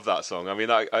love that song. I mean,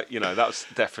 that's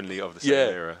definitely of the same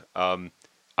era.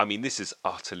 I mean, this is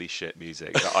utterly shit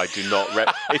music that I do not...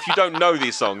 If you don't know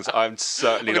these songs, I'm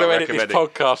certainly not recommending... We're going to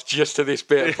edit this podcast just to this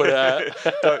bit and put it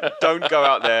out. Don't go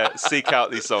out there, seek out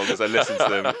these songs and listen to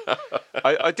them.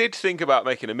 I did think about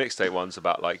making a mixtape once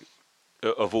about, like,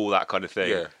 of all that kind of thing.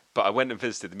 Yeah. But I went and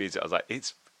visited the music. I was like,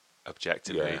 it's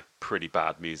objectively pretty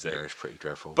bad music. Yeah, it's pretty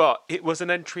dreadful. But it was an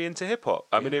entry into hip-hop.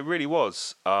 I mean, it really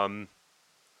was.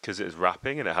 Because it was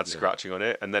rapping and it had scratching on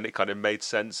it, and then it kind of made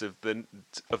sense of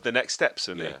the next steps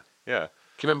for me. Yeah.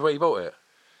 Do you remember where you bought it?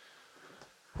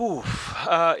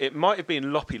 It might have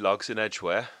been Loppy Lugs in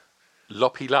Edgware.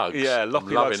 Loppy Lugs? Yeah,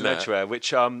 Loppy Lugs in Edgware,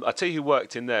 which I tell you who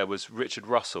worked in there was Richard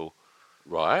Russell.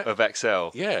 Right. Of XL.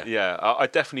 Yeah. Yeah, I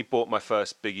definitely bought my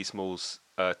first Biggie Smalls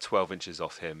 12 inches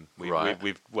off him.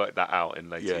 We've worked that out in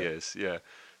later years. Yeah.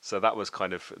 So that was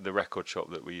kind of the record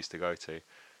shop that we used to go to.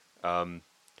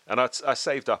 And I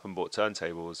saved up and bought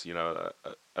turntables. You know,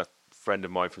 a friend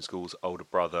of mine from school's older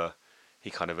brother, he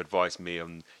kind of advised me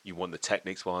on, you want the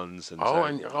Technics ones. And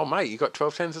mate, you got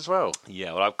 1210s as well.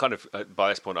 Yeah, well, I kind of, by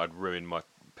this point, I'd ruined my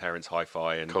parents'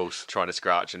 hi-fi and trying to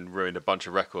scratch and ruined a bunch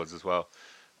of records as well.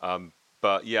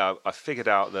 But yeah, I figured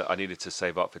out that I needed to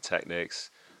save up for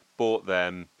Technics, bought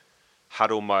them,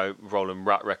 had all my Roland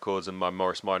Rat records and my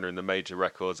Morris Minor and the Major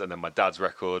records, and then my dad's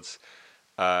records.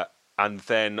 And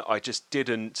then I just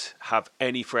didn't have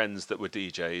any friends that were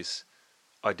DJs.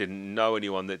 I didn't know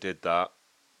anyone that did that.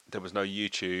 There was no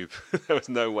YouTube. There was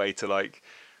no way to like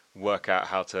work out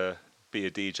how to be a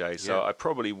DJ. So I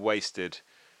probably wasted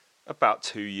about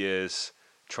 2 years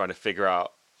trying to figure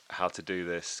out how to do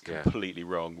this completely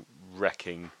wrong,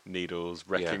 wrecking needles,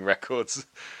 wrecking records,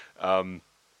 and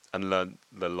learned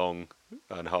the long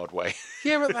and hard way.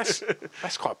 Yeah, but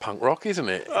that's quite punk rock, isn't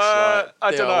it? It's I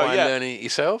don't know. Yeah, learning it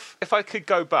yourself. If I could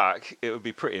go back, it would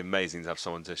be pretty amazing to have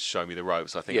someone to show me the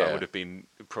ropes. I think I would have been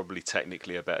probably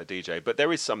technically a better DJ. But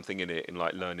there is something in it, in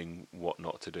like learning what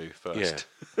not to do first.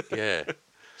 Yeah.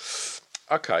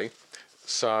 Okay,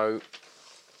 so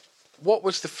what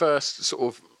was the first sort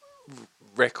of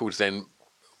records then?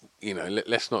 You know,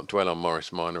 let's not dwell on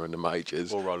Morris Minor and the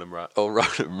Majors. Or Roland Rat.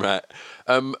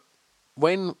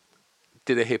 When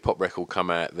did a hip hop record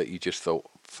come out that you just thought,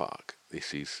 "Fuck,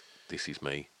 this is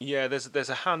me"? Yeah, there's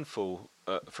a handful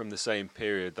from the same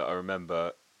period that I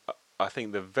remember. I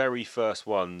think the very first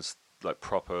ones, like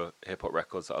proper hip hop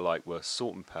records that I like, were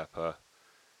Salt and Pepper,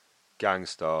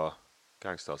 Gangstar's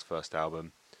first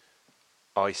album,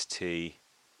 Ice-T,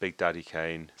 Big Daddy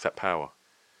Kane. Is that Power?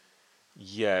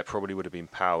 Yeah, it probably would have been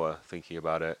Power, thinking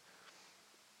about it.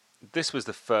 This was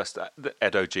the first, the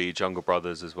Ed O.G., Jungle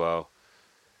Brothers as well.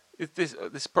 This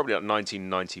is probably like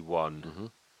 1991.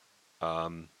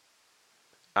 Mm-hmm.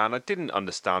 And I didn't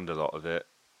understand a lot of it.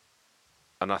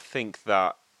 And I think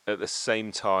that at the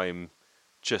same time,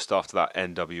 just after that,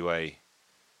 NWA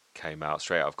came out,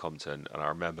 Straight Out of Compton, and I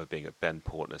remember being at Ben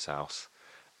Portner's house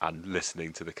and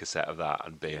listening to the cassette of that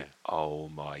and being, oh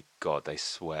my God, they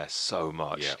swear so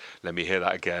much. Yeah. Let me hear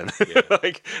that again. Yeah.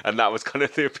 And that was kind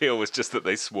of the appeal, was just that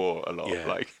they swore a lot.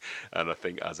 Yeah. And I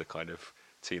think as a kind of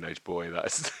teenage boy,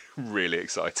 that's really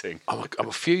exciting. I'm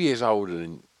a few years older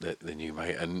than you,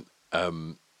 mate. And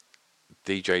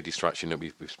DJ Destruction that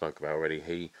we've spoke about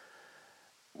already,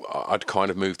 I'd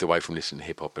kind of moved away from listening to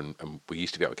hip hop, and we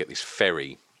used to be able to get this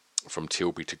ferry from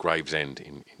Tilbury to Gravesend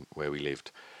in where we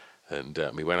lived. And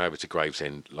we went over to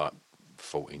Gravesend, like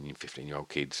 14 and 15-year-old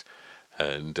kids,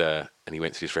 and he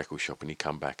went to this record shop, and he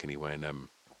come back and he went and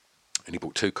he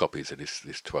bought 2 copies of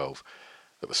this 12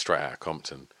 that was Straight Out of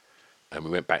Compton. And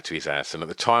we went back to his house, and at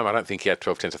the time I don't think he had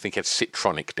 1210s, I think he had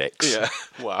Citronic decks. Yeah,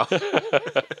 wow.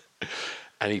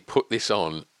 And he put this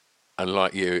on, and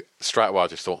like you, straight away I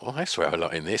just thought, oh, I swear a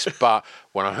lot in this. But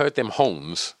when I heard them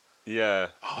horns, I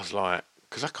was like,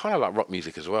 because I kind of like rock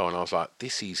music as well, and I was like,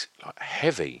 this is like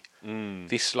heavy. Well,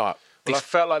 I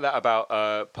felt like that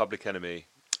about Public Enemy.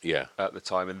 Yeah. At the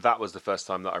time, and that was the first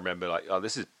time that I remember, like, oh,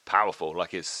 this is powerful.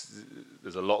 Like, there's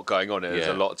a lot going on here. There's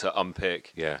a lot to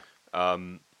unpick. Yeah.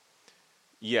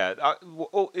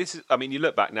 You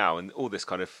look back now, and all this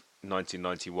kind of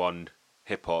 1991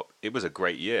 hip hop, it was a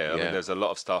great year. I Yeah. mean, there's a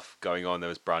lot of stuff going on. There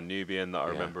was Brand Nubian that I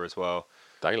remember as well.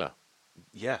 Dayla.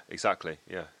 Yeah, exactly.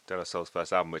 Yeah, De La Soul's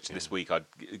first album, which this week I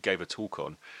gave a talk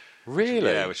on.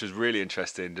 Really? Yeah, which was really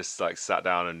interesting. Just like sat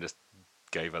down and just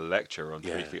gave a lecture on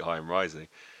 3 Yeah. Feet High and Rising,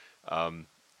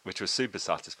 which was super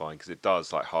satisfying because it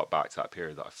does like hark back to that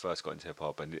period that I first got into hip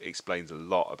hop, and it explains a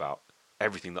lot about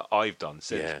everything that I've done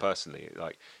since Yeah. personally.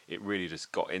 Like it really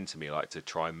just got into me, like to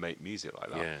try and make music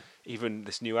like that. Yeah. Even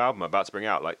this new album I'm about to bring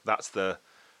out, like that's the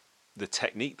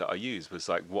technique that I used was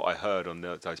like what I heard on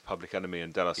those Public Enemy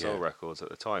and De La Soul Yeah. records at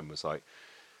the time was like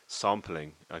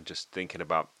sampling and just thinking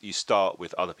about, you start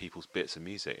with other people's bits of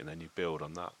music and then you build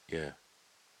on that. Yeah.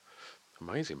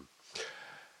 Amazing.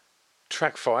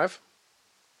 Track 5,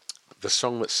 the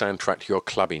song that soundtracked your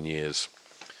clubbing years.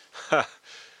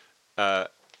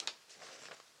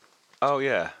 Oh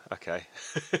yeah, okay.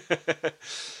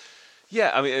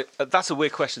 Yeah, I mean that's a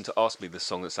weird question to ask me, the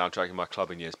song that soundtracked my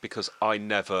clubbing years, because I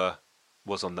never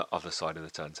was on the other side of the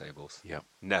turntables. Yeah.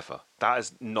 Never. That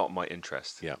is not my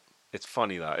interest. Yeah. It's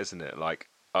funny that, isn't it? Like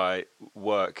I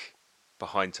work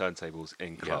behind turntables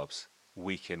in clubs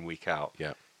week in, week out.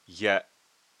 Yeah. Yet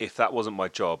if that wasn't my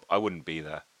job, I wouldn't be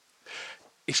there.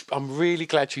 I'm really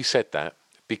glad you said that,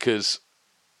 because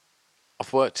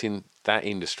I've worked in that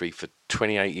industry for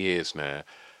 28 years now,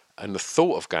 and the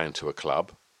thought of going to a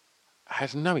club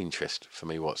has no interest for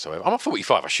me whatsoever. I'm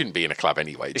 45. I shouldn't be in a club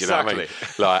anyway. Do you know what I mean?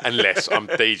 Like, unless I'm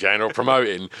DJing or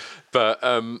promoting. But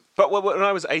when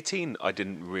I was 18, I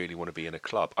didn't really want to be in a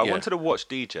club. I Yeah. wanted to watch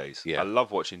DJs. Yeah. I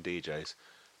love watching DJs.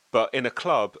 But in a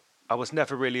club, I was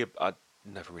never really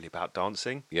about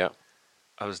dancing. yeah,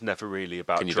 I was never really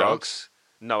about Can you drugs.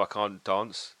 No, I can't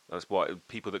dance. That's why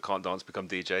people that can't dance become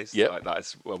DJs. Yep. Like, that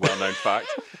is a well-known fact.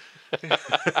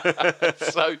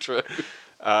 so true.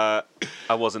 I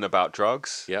wasn't about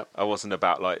drugs. Yep. I wasn't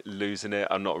about like losing it.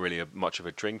 I'm not really much of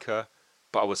a drinker,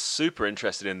 but I was super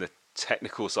interested in the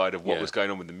technical side of what Yeah. was going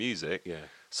on with the music. Yeah.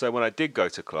 So when I did go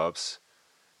to clubs,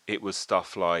 it was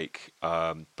stuff like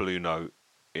Blue Note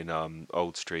in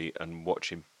Old Street and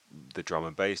watching the drum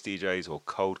and bass DJs, or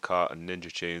Cold Cut and Ninja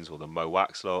Tunes, or the Mo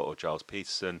Waxlot or Giles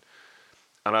Peterson.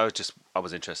 And I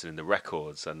was interested in the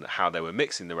records and how they were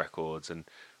mixing the records and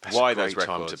That's why a great those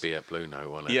records. time to be at Blue Note,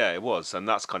 wasn't it? Yeah, it was, and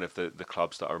that's kind of the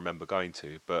clubs that I remember going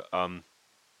to. But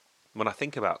when I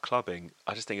think about clubbing,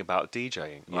 I just think about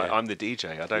DJing. Like, Yeah. I'm the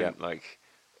DJ.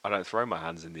 I don't throw my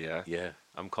hands in the air. Yeah.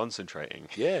 I'm concentrating.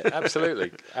 Yeah,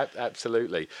 absolutely.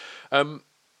 Absolutely.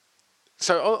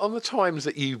 So on the times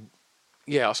that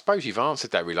I suppose you've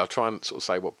answered that really. I'll try and sort of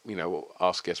say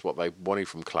ask guests what they wanted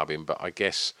from clubbing, but I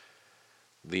guess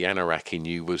the anorak in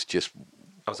you was just,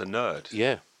 I was a nerd.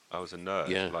 yeah, I was a nerd.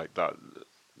 Yeah. Like that,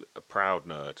 a proud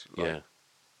nerd. Like, yeah,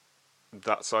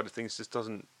 that side of things just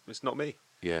it's not me.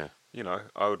 yeah, You know,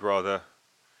 I would rather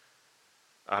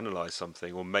analyze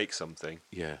something or make something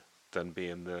yeah, than be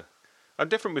in the... I'm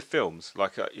different with films.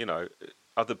 Like,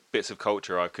 other bits of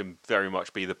culture, I can very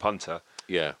much be the punter.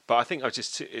 yeah, But I think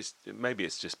maybe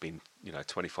it's just been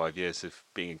 25 years of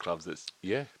being in clubs.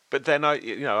 yeah. But then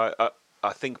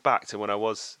I think back to when I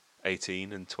was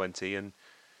 18 and 20, and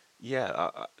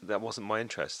that wasn't my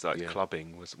interest. Like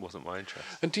clubbing wasn't my interest.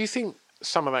 And do you think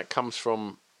some of that comes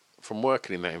from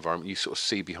working in that environment? You sort of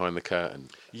see behind the curtain.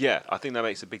 Yeah, I think that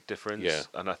makes a big difference. Yeah.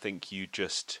 And I think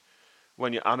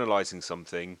when you're analysing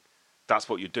something, that's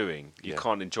what you're doing. You Yeah.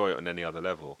 can't enjoy it on any other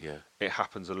level. Yeah. It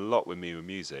happens a lot with me with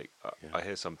music. I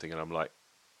hear something and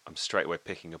I'm straight away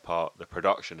picking apart the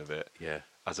production of it. Yeah.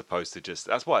 As opposed to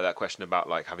that's why that question about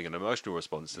like having an emotional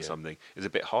response to Yeah. something is a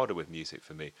bit harder with music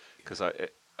for me, because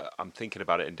I'm thinking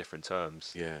about it in different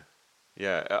terms. Yeah.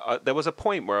 Yeah, there was a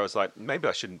point where I was like, maybe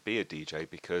I shouldn't be a DJ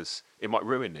because it might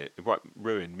ruin it. It might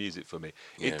ruin music for me.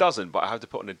 Yeah. It doesn't, but I have to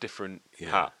put on a different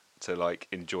Yeah. hat to like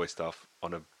enjoy stuff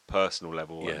on a personal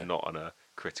level Yeah. and not on a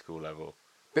critical level.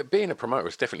 But being a promoter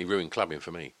has definitely ruined clubbing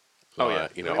for me. Oh, yeah.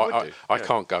 You Well, know, it would do. I Yeah.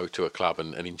 can't go to a club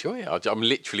and enjoy it. I'm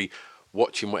literally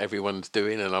watching what everyone's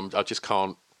doing, and I just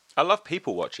can't. I love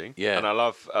people watching. Yeah. And I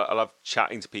love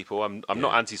chatting to people. I'm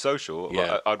not antisocial.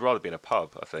 Yeah. I'd rather be in a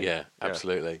pub, I think. Yeah,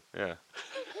 absolutely. Yeah.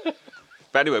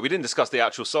 But anyway, we didn't discuss the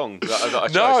actual song that I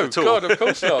chose No, at all. God, of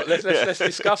course not. Let's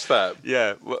discuss that.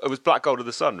 Yeah, well, it was Black Gold of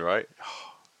the Sun, right?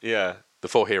 Yeah. The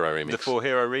Four Hero remix. The Four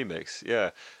Hero remix, yeah.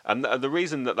 And the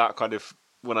reason that kind of,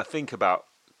 when I think about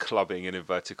clubbing in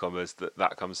inverted commas,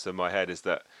 that comes to my head is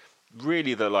that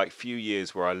really the like few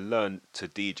years where I learned to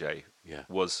DJ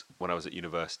was when I was at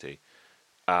university.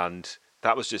 And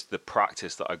that was just the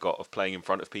practice that I got of playing in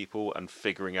front of people and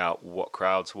figuring out what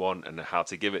crowds want and how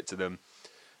to give it to them.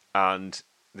 And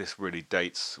this really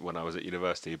dates when I was at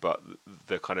university, but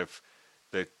the kind of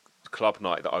the club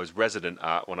night that I was resident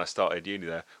at when I started uni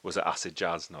there was at Acid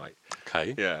Jazz Night.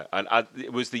 Okay. Yeah, and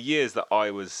it was the years that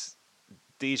I was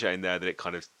DJing there that it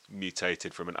kind of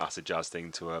mutated from an acid jazz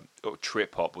thing to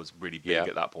trip hop was really big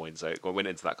at that point. So it went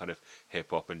into that kind of hip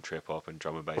hop and trip hop and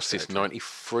drum and bass. What's this,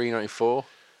 93, 94?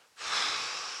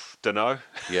 Don't know.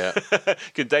 Yeah.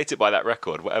 Can date it by that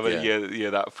record, whatever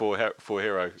year that Four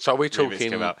Hero. So are we talking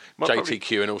came out.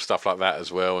 JTQ and all stuff like that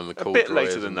as well, and the a bit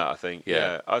later than that, I think.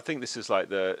 Yeah. I think this is like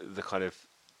the kind of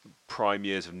prime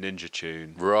years of Ninja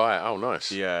Tune. Right. Oh,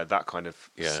 nice. Yeah, that kind of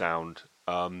sound.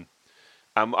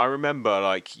 I remember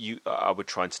I would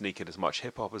try and sneak in as much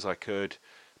hip hop as I could,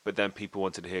 but then people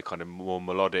wanted to hear kind of more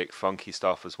melodic, funky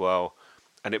stuff as well,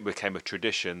 and it became a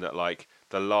tradition that like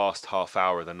the last half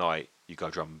hour of the night you go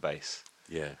drum and bass.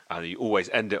 Yeah. And you always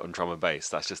end it on drum and bass.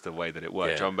 That's just the way that it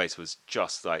worked. Yeah. Drum and bass was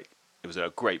just like, it was at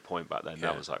a great point back then.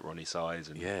 That was like Ronnie Size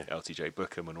and LTJ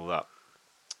Bookham and all that.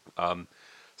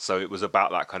 So it was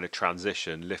about that kind of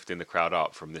transition, lifting the crowd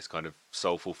up from this kind of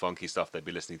soulful, funky stuff they'd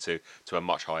be listening to a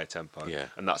much higher tempo. Yeah.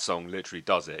 And that song literally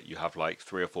does it. You have like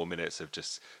 3 or 4 minutes of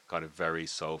just kind of very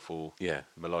soulful,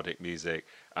 melodic music,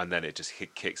 and then it just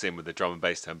kicks in with the drum and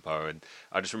bass tempo. And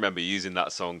I just remember using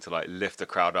that song to like lift the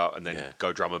crowd up and then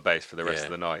go drum and bass for the rest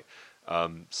of the night.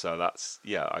 So that's,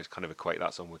 I kind of equate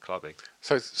that song with clubbing.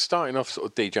 So starting off sort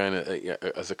of DJing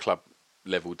as a club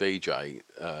level DJ,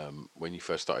 when you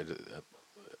first started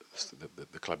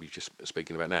the club you're just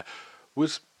speaking about now,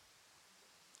 was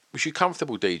you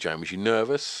comfortable DJing? Was you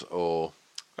nervous, or?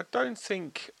 I don't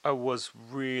think I was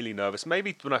really nervous.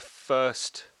 Maybe when I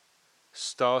first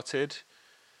started.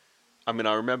 I mean,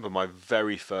 I remember my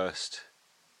very first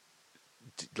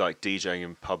DJing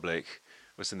in public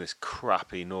was in this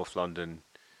crappy North London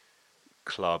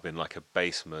club in like a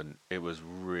basement. It was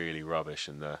really rubbish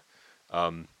in there,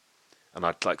 and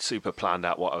I'd like super planned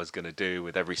out what I was going to do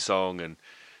with every song, and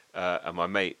my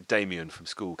mate Damien from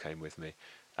school came with me,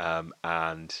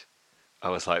 and I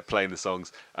was like playing the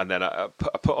songs, and then I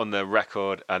put on the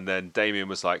record, and then Damien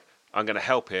was like, I'm going to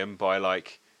help him by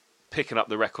like picking up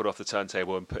the record off the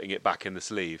turntable and putting it back in the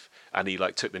sleeve, and he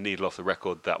like took the needle off the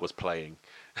record that was playing.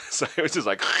 So it was just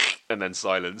like, and then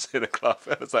silence in a club.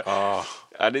 And it's like,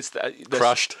 and it's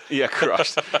crushed. Yeah,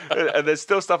 crushed. And there's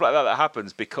still stuff like that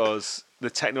happens because the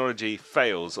technology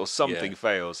fails or something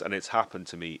fails, and it's happened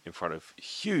to me in front of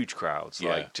huge crowds.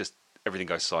 Yeah. Like just everything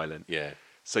goes silent. Yeah.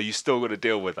 So you still got to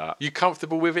deal with that. You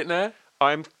comfortable with it now?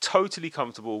 I'm totally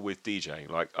comfortable with DJing.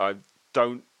 Like I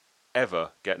don't ever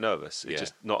get nervous. It's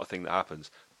just not a thing that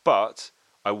happens. But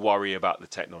I worry about the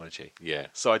technology. Yeah.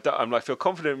 So I feel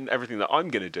confident in everything that I'm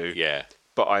going to do. Yeah.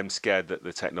 But I'm scared that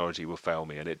the technology will fail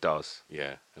me, and it does.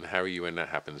 Yeah. And how are you when that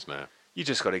happens now? You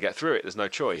just got to get through it. There's no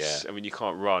choice. Yeah. I mean, you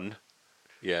can't run.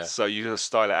 Yeah. So you just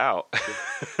style it out.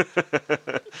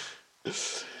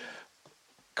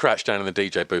 Crouch down in the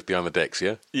DJ booth behind the decks,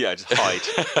 yeah? Yeah, just hide.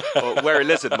 Or wear a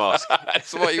lizard mask.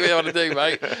 That's what you want to do,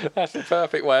 mate. That's the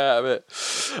perfect way out of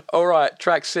it. All right,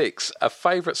 track 6. A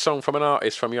favourite song from an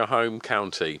artist from your home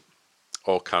county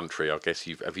or country. I guess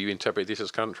have you interpreted this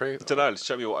as country? I don't know.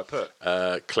 Show me what I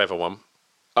put. Clever one.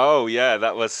 Oh yeah,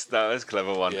 that was a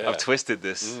clever one. Yeah. I've twisted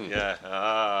this. Yeah.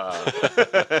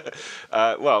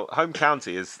 Well, home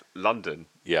county is London.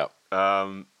 Yeah.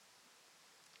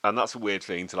 And that's a weird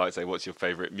thing to like say, what's your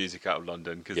favourite music out of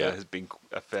London? Because there has been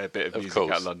a fair bit of music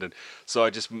out of London. So I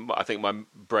think my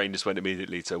brain just went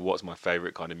immediately to what's my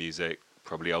favourite kind of music?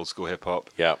 Probably old school hip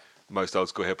hop. Yeah. Most old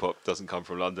school hip hop doesn't come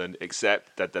from London,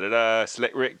 except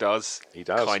Slick Rick does. He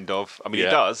does. Kind of. I mean, he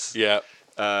does. Yeah.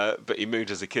 But he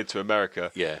moved as a kid to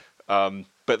America. Yeah.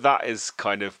 But that is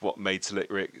kind of what made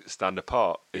Slick Rick stand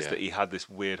apart, is that he had this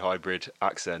weird hybrid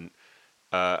accent.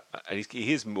 And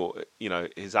he is more,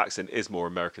 his accent is more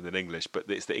American than English, but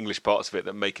it's the English parts of it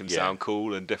that make him sound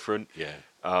cool and different. Yeah.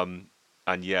 And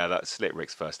that's Slick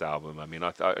Rick's first album. I mean,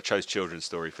 I chose Children's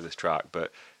Story for this track,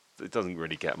 but it doesn't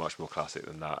really get much more classic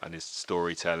than that. And his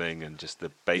storytelling and just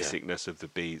the basicness of the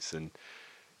beats, and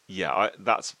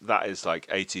that is like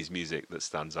 80s music that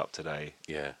stands up today.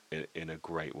 Yeah. In a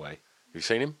great way. Have you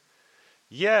seen him?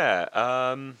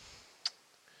 Yeah.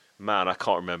 Man, I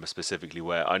can't remember specifically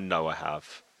where. I know I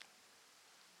have.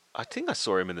 I think I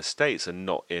saw him in the States and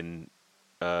not in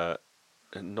the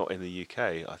UK.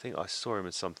 I think I saw him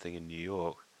in something in New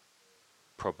York,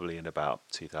 probably in about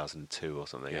 2002 or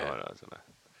something. Yeah. I don't know.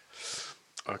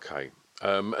 Okay.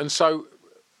 And so,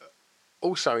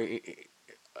 also,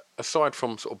 aside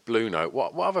from sort of Blue Note,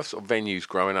 what other sort of venues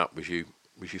growing up was you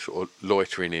sort of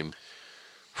loitering in?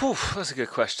 Whew, that's a good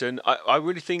question. I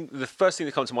really think the first thing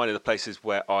that comes to mind are the places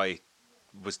where I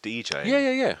was DJing.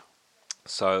 Yeah.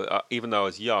 So even though I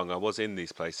was young, I was in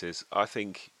these places. I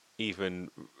think, even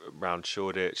around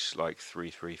Shoreditch, like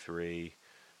 333,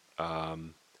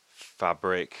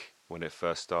 Fabric when it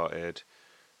first started,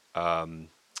 Bar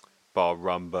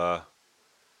Rumba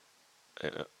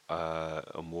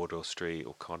on Wardour Street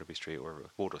or Carnaby Street or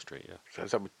Wardour Street, yeah. So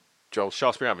is that with Joel?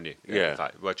 Shaftesbury Avenue, Yeah. in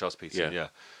fact, where Charles Peterson, Yeah.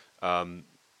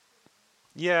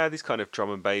 yeah. These kind of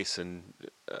drum and bass and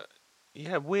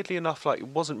weirdly enough, like it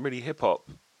wasn't really hip hop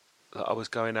that I was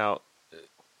going out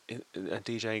and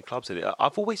DJing clubs in it.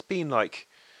 I've always been like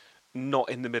not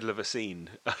in the middle of a scene.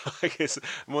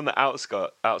 I'm on the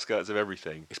outskirts of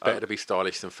everything. It's better to be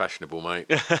stylish than fashionable, mate.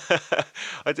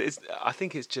 I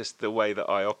think it's just the way that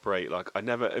I operate. Like I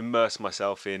never immerse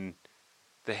myself in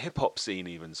the hip hop scene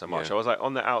even so much. Yeah. I was like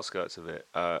on the outskirts of it,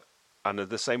 and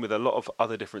the same with a lot of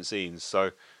other different scenes.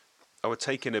 So I would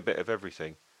take in a bit of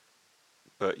everything.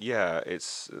 But yeah,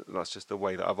 that's just the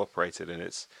way that I've operated, and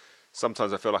it's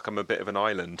sometimes I feel like I'm a bit of an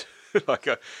island,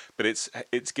 but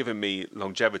it's given me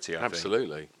longevity. I think.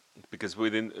 Absolutely. Because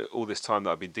within all this time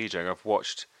that I've been DJing, I've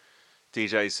watched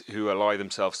DJs who ally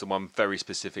themselves to one very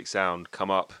specific sound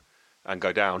come up and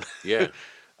go down. Yeah.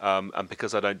 And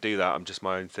because I don't do that, I'm just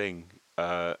my own thing.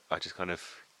 I just kind of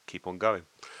keep on going.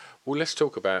 Well, let's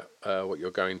talk about what you're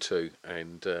going to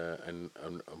and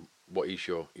what is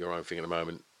your own thing at the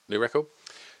moment. New record?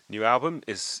 New album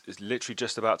is literally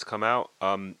just about to come out,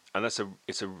 and it's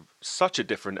such a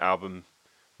different album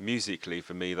musically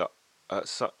for me that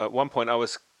at one point I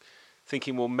was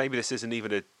thinking, well, maybe this isn't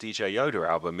even a DJ Yoda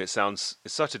album. It's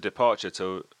such a departure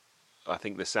to, I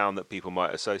think, the sound that people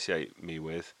might associate me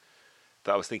with,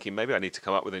 that I was thinking maybe I need to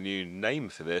come up with a new name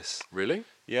for this. Really?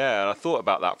 Yeah, and I thought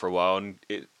about that for a while, and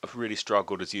I've really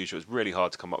struggled as usual. It's really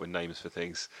hard to come up with names for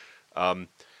things.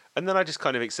 And then I just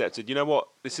kind of accepted, you know what,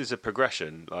 this is a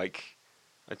progression. Like,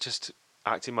 I just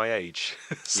acting my age.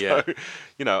 So,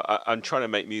 Yeah. I'm trying to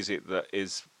make music that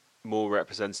is more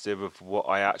representative of what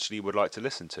I actually would like to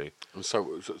listen to. And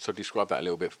so describe that a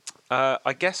little bit.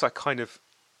 I guess I kind of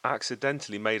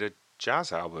accidentally made a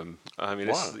jazz album. I mean,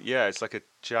 Wow. it's like a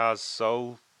jazz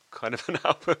soul kind of an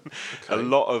album. Okay. A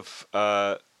lot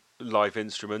of live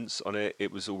instruments on it.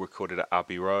 It was all recorded at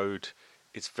Abbey Road.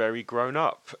 It's very grown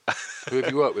up. Who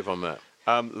have you worked with on that?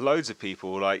 Loads of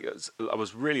people. Like I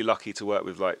was really lucky to work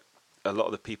with like a lot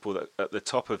of the people that at the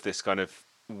top of this kind of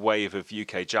wave of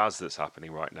UK jazz that's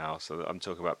happening right now. So I'm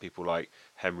talking about people like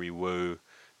Henry Wu,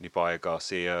 Nubia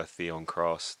Garcia, Theon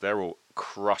Cross. They're all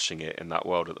crushing it in that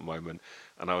world at the moment,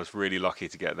 and I was really lucky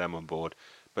to get them on board.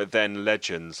 But then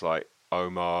legends like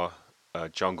Omar,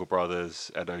 Jungle Brothers,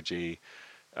 Ed O.G.,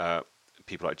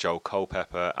 people like Joel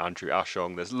Culpepper, Andrew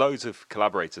Ashong. There's loads of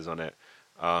collaborators on it,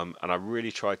 and I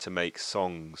really tried to make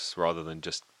songs rather than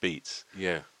just beats.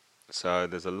 Yeah. So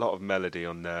there's a lot of melody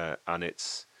on there, and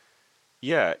it's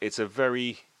a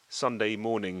very Sunday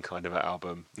morning kind of an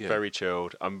album, Yeah. very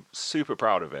chilled. I'm super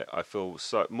proud of it. I feel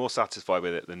more satisfied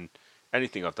with it than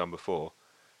anything I've done before,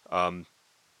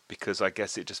 because I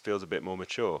guess it just feels a bit more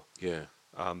mature. Yeah.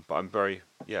 But I'm very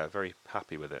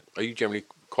happy with it. Are you generally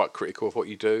quite critical of what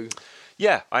you do?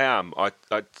 Yeah, I am. I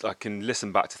can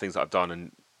listen back to things that I've done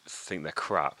and think they're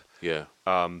crap. Yeah.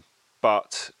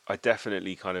 But I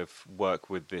definitely kind of work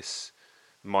with this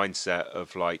mindset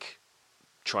of like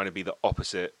trying to be the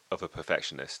opposite of a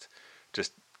perfectionist.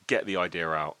 Just get the idea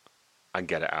out and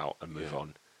get it out and move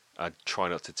on. Try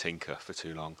not to tinker for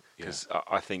too long, because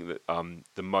I think that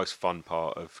the most fun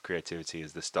part of creativity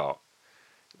is the start,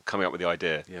 coming up with the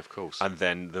idea. Yeah, of course. And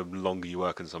then the longer you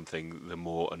work on something, the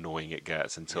more annoying it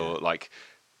gets, until like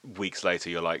weeks later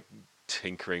you're like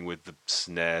tinkering with the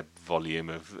snare volume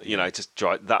of it just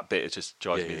that bit. It just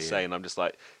drives me insane. I'm just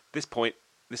like, this point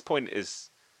is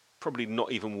probably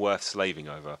not even worth slaving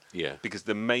over. Yeah. Because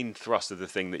the main thrust of the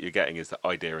thing that you're getting is the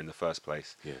idea in the first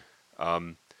place. Yeah.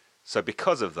 So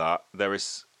because of that,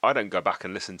 I don't go back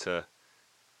and listen to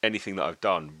anything that I've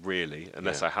done really,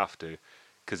 unless I have to,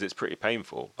 because it's pretty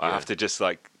painful. I have to just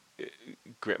like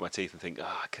grit my teeth and think,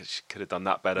 I could have done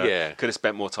that better. Yeah. Could have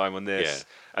spent more time on this. Yeah.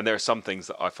 And there are some things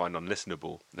that I find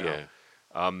unlistenable now. Yeah.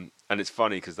 And it's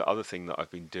funny because the other thing that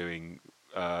I've been doing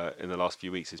in the last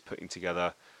few weeks is putting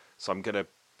together. So I'm going to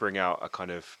bring out a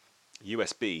kind of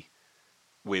USB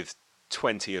with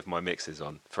 20 of my mixes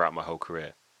on throughout my whole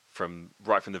career,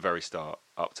 right from the very start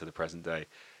up to the present day.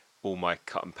 All my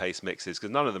cut and paste mixes,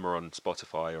 because none of them are on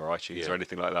Spotify or iTunes or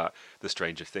anything like that. The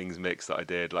Stranger Things mix that I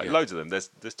did, loads of them. There's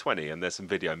 20, and there's some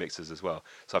video mixes as well.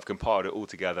 So I've compiled it all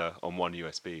together on one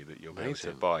USB that you'll be able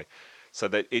to buy. So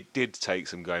that it did take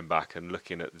some going back and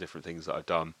looking at the different things that I've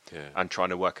done and trying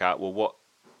to work out, well,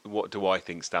 what do I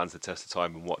think stands the test of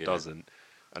time and what doesn't?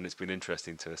 And it's been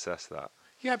interesting to assess that.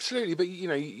 Yeah, absolutely. But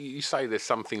you say there's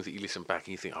some things that you listen back and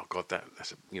you think, oh God,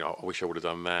 that's I wish I would have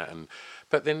done that.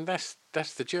 But then that's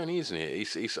the journey, isn't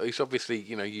it? It's obviously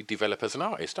you develop as an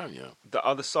artist, don't you? The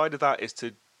other side of that is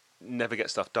to never get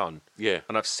stuff done. Yeah.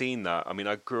 And I've seen that. I mean,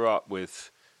 I grew up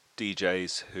with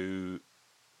DJs who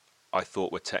I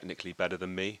thought were technically better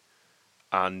than me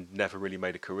and never really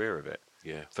made a career of it.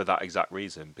 Yeah. For that exact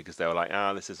reason, because they were like,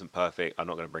 this isn't perfect, I'm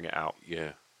not going to bring it out.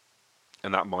 Yeah.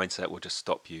 And that mindset will just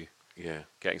stop you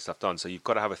getting stuff done. So you've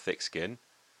got to have a thick skin.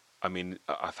 I mean,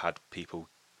 I've had people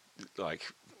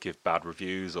like give bad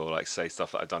reviews or like say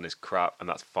stuff that I've done is crap, and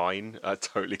that's fine. That's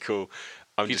totally cool.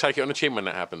 You take it on the chin when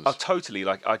that happens. Oh, totally.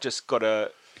 Like, I just got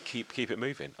to keep it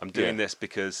moving. I'm doing this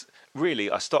because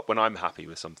really I stop when I'm happy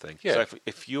with something. Yeah. So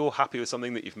if you're happy with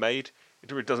something that you've made,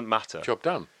 it really doesn't matter. Job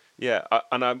done. Yeah,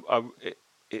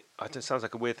 it sounds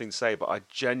like a weird thing to say, but I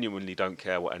genuinely don't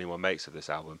care what anyone makes of this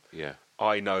album. Yeah.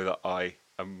 I know that I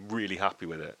am really happy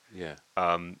with it. Yeah.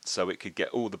 So it could get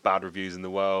all the bad reviews in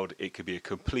the world. It could be a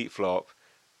complete flop,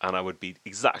 and I would be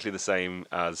exactly the same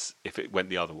as if it went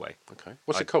the other way. Okay.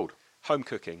 What's it called? Home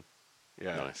Cooking.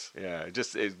 Yeah. Nice. Yeah,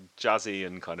 it's jazzy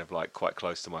and kind of like quite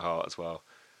close to my heart as well.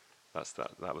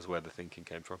 That was where the thinking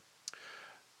came from.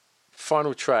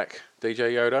 Final track,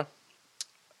 DJ Yoda.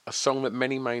 A song that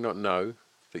many may not know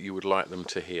that you would like them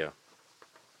to hear.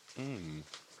 Of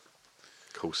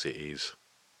course it is.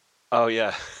 Oh,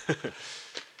 yeah.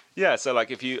 Yeah, so like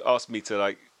if you asked me to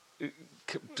like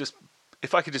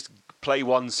if I could just play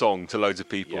one song to loads of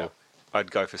people, I'd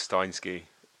go for Steinsky,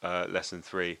 Lesson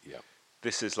 3. Yeah.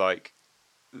 This is like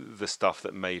the stuff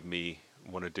that made me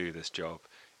want to do this job.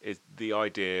 Is the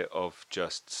idea of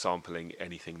just sampling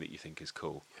anything that you think is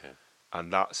cool. Yeah.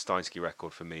 And that Steinsky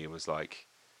record for me was like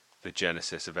the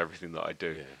genesis of everything that I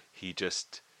do. Yeah. He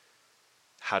just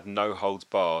had no holds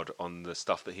barred on the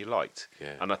stuff that he liked.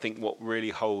 Yeah. And I think what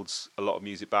really holds a lot of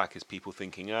music back is people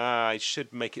thinking, I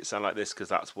should make it sound like this because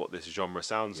that's what this genre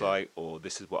sounds like, or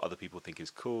this is what other people think is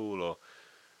cool, or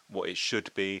what it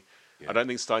should be. Yeah. I don't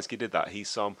think Steinsky did that. He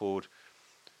sampled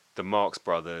the Marx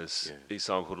Brothers. Yeah. He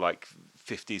sampled like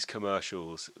 50s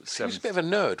commercials. He was a bit of a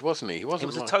nerd, wasn't he? He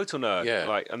was a total nerd. Yeah.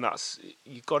 Like, and that's,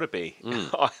 you've got to be.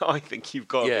 I think you've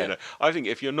got to be. I think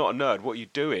if you're not a nerd, what are you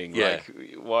doing? Yeah.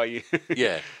 Like, why are you?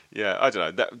 Yeah. Yeah, I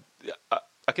don't know.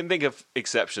 I can think of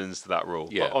exceptions to that rule.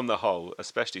 Yeah. But on the whole,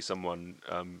 especially someone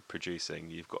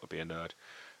producing, you've got to be a nerd.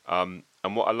 And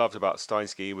what I loved about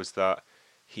Steinsky was that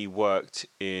he worked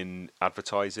in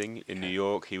advertising in New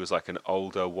York. He was like an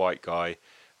older white guy,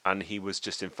 and he was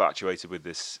just infatuated with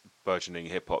this burgeoning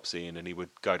hip-hop scene, and he would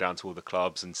go down to all the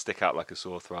clubs and stick out like a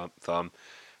sore thumb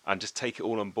and just take it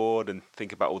all on board and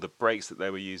think about all the breaks that they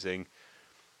were using,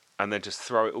 and then just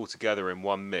throw it all together in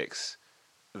one mix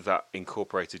that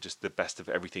incorporated just the best of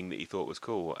everything that he thought was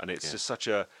cool. And it's just such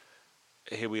a...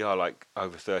 Here we are, like,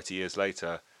 over 30 years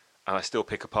later, and I still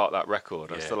pick apart that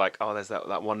record. I'm still like, oh, there's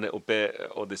that one little bit,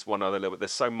 or this one other little bit.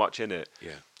 There's so much in it.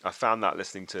 Yeah. I found that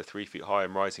listening to 3 Feet High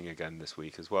and Rising again this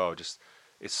week as well. Just,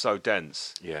 it's so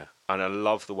dense. Yeah. And I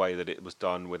love the way that it was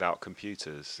done without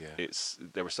computers. Yeah.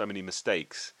 There were so many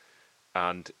mistakes.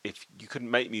 And if you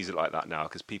couldn't make music like that now,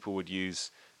 because people would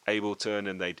use Ableton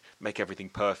and they'd make everything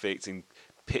perfect and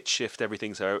pitch shift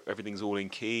everything so everything's all in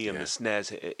key and the snares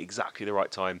hit at exactly the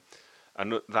right time.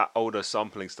 And that older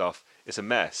sampling stuff, it's a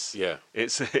mess. Yeah.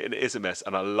 It is a mess,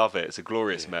 and I love it. It's a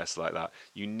glorious mess like that.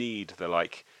 You need the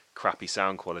like crappy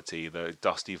sound quality, the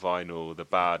dusty vinyl, the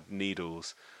bad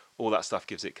needles. All that stuff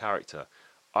gives it character.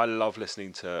 I love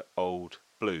listening to old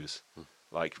blues,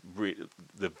 like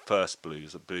the first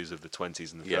blues, the blues of the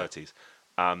 20s and the 30s.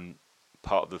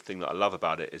 Part of the thing that I love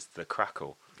about it is the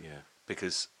crackle. Yeah.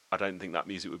 Because I don't think that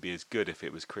music would be as good if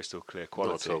it was crystal clear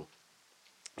quality. Not at all.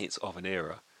 It's of an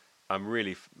era. And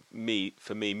really,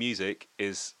 for me, music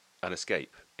is an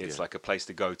escape. It's like a place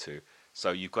to go to.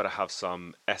 So you've got to have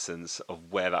some essence of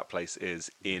where that place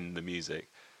is in the music.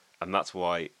 And that's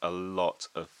why a lot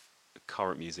of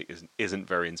current music isn't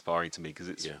very inspiring to me, because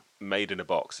it's made in a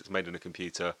box. It's made in a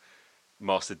computer,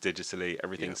 mastered digitally.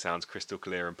 Everything sounds crystal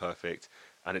clear and perfect.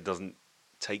 And it doesn't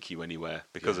take you anywhere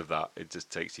because of that. It just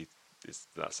takes you...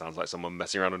 that sounds like someone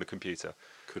messing around on a computer.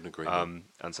 Couldn't agree more.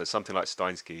 And so something like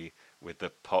Steinsky, with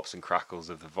the pops and crackles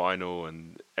of the vinyl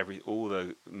and all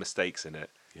the mistakes in it,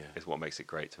 is what makes it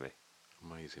great to me.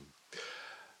 Amazing.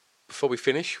 Before we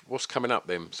finish, what's coming up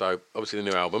then? So obviously the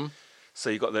new album. So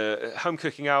you've got the Home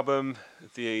Cooking album,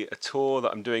 a tour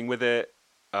that I'm doing with it.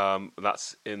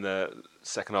 That's in the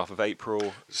second half of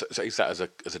April. So is that as a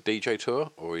DJ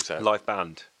tour, or is that live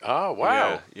band? Oh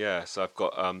wow! Yeah. So I've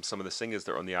got some of the singers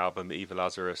that are on the album: Eva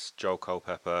Lazarus, Joel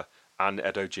Culpepper, and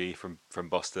Ed O.G. from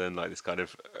Boston, like this kind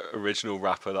of original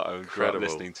rapper that I grew up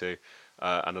listening to,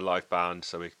 and a live band.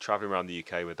 So we're traveling around the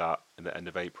UK with that in the end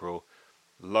of April.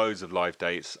 Loads of live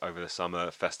dates over the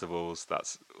summer, festivals.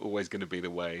 That's always going to be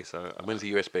the way. So when's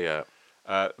the USB out?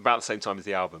 About the same time as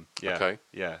the album. Yeah. Okay.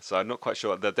 Yeah. So I'm not quite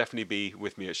sure. They'll definitely be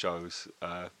with me at shows,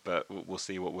 but we'll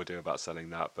see what we'll do about selling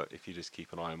that. But if you just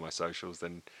keep an eye on my socials,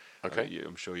 then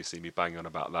I'm sure you see me banging on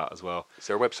about that as well. Is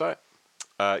there a website?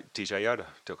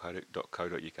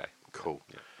 djyoda.co.uk. Cool.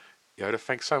 Yeah. Yoda,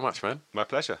 thanks so much, man. My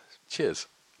pleasure. Cheers.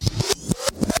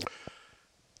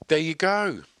 There you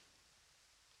go.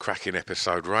 Cracking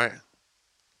episode, right?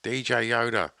 DJ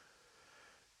Yoda.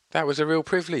 That was a real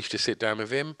privilege to sit down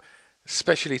with him,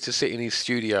 especially to sit in his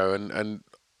studio and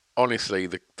honestly,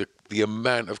 the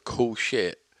amount of cool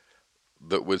shit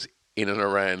that was in and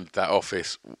around that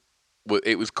office,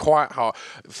 it was quite hard.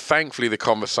 Thankfully, the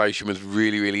conversation was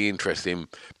really, really interesting,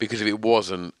 because if it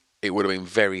wasn't, it would have been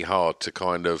very hard to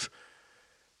kind of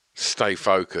stay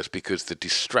focused, because the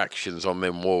distractions on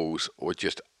them walls were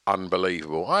just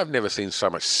unbelievable. I've never seen so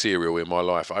much cereal in my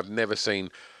life. I've never seen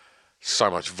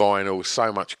so much vinyl,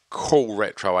 so much cool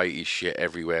retro 80s shit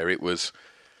everywhere. It was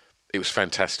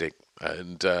fantastic.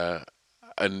 And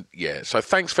yeah, so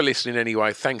thanks for listening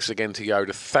anyway. Thanks again to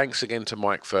Yoda. Thanks again to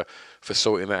Mike for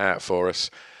sorting that out for us.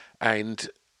 And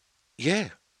yeah,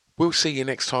 we'll see you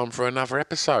next time for another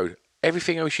episode.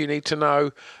 Everything else you need to know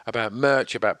about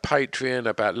merch, about Patreon,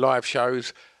 about live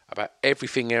shows, about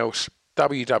everything else,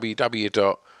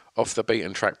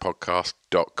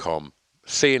 www.offthebeatentrackpodcast.com.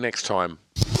 See you next time.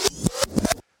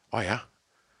 Oh yeah,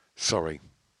 sorry,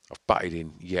 I've butted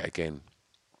in yet again.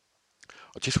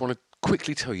 I just want to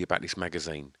quickly tell you about this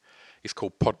magazine. It's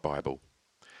called Pod Bible.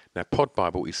 Now, Pod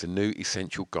Bible is the new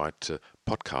essential guide to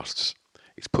podcasts.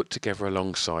 It's put together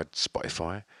alongside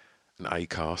Spotify and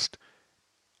Acast,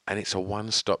 and it's a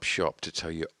one-stop shop to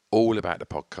tell you all about the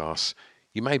podcasts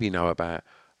you maybe know about,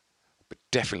 but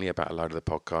definitely about a load of the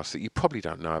podcasts that you probably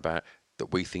don't know about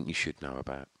that we think you should know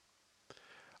about.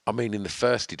 I mean, in the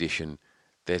first edition,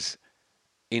 there's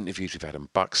interviews with Adam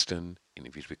Buxton,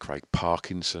 interviews with Craig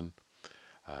Parkinson,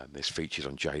 there's features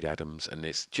on Jade Adams, and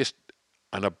there's just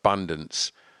an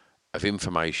abundance of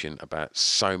information about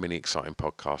so many exciting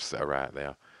podcasts that are out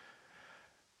there.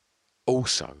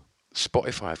 Also,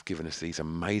 Spotify have given us these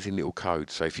amazing little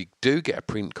codes. So if you do get a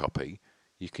print copy,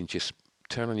 you can just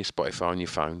turn on your Spotify on your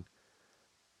phone,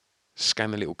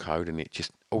 scan the little code, and it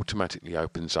just automatically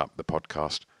opens up the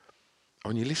podcast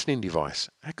on your listening device.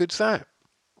 How good's that?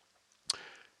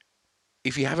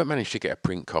 If you haven't managed to get a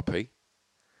print copy,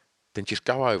 then just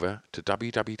go over to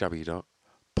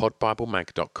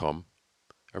www.podbiblemag.com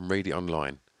and read it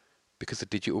online, because the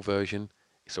digital version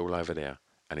is all over there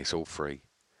and it's all free.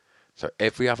 So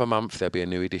every other month there'll be a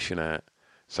new edition out.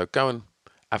 So go and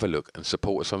have a look and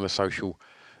support us on the social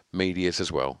medias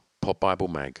as well.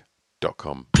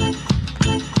 podbiblemag.com.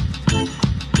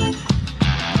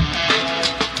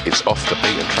 It's Off the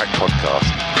Beaten Track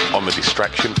podcast on the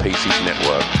Distraction Pieces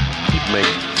Network with me,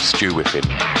 Stu Whiffin.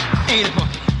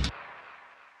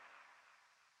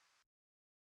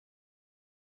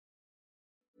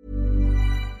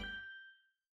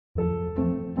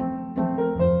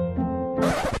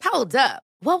 Hold up.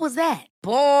 What was that?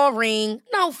 Boring.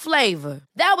 No flavor.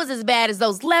 That was as bad as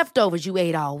those leftovers you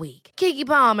ate all week. Keke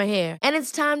Palmer here, and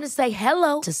it's time to say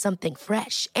hello to something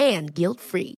fresh and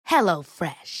guilt-free. Hello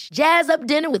Fresh. Jazz up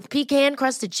dinner with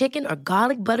pecan-crusted chicken or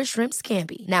garlic butter shrimp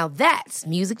scampi. Now that's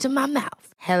music to my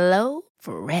mouth. Hello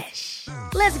Fresh.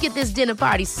 Let's get this dinner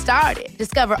party started.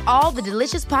 Discover all the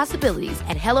delicious possibilities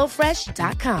at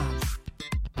hellofresh.com.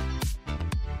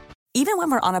 Even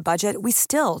when we're on a budget, we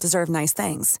still deserve nice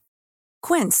things.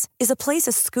 Quince is a place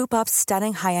to scoop up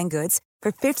stunning high-end goods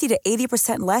for 50 to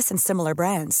 80% less than similar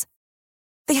brands.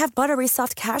 They have buttery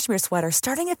soft cashmere sweaters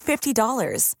starting at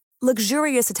 $50,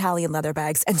 luxurious Italian leather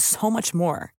bags, and so much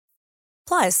more.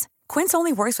 Plus, Quince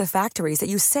only works with factories that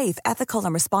use safe, ethical,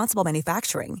 and responsible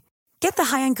manufacturing. Get the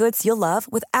high-end goods you'll love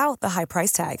without the high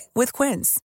price tag with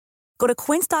Quince. Go to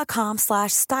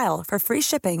quince.com/style for free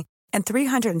shipping and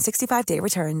 365-day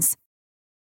returns.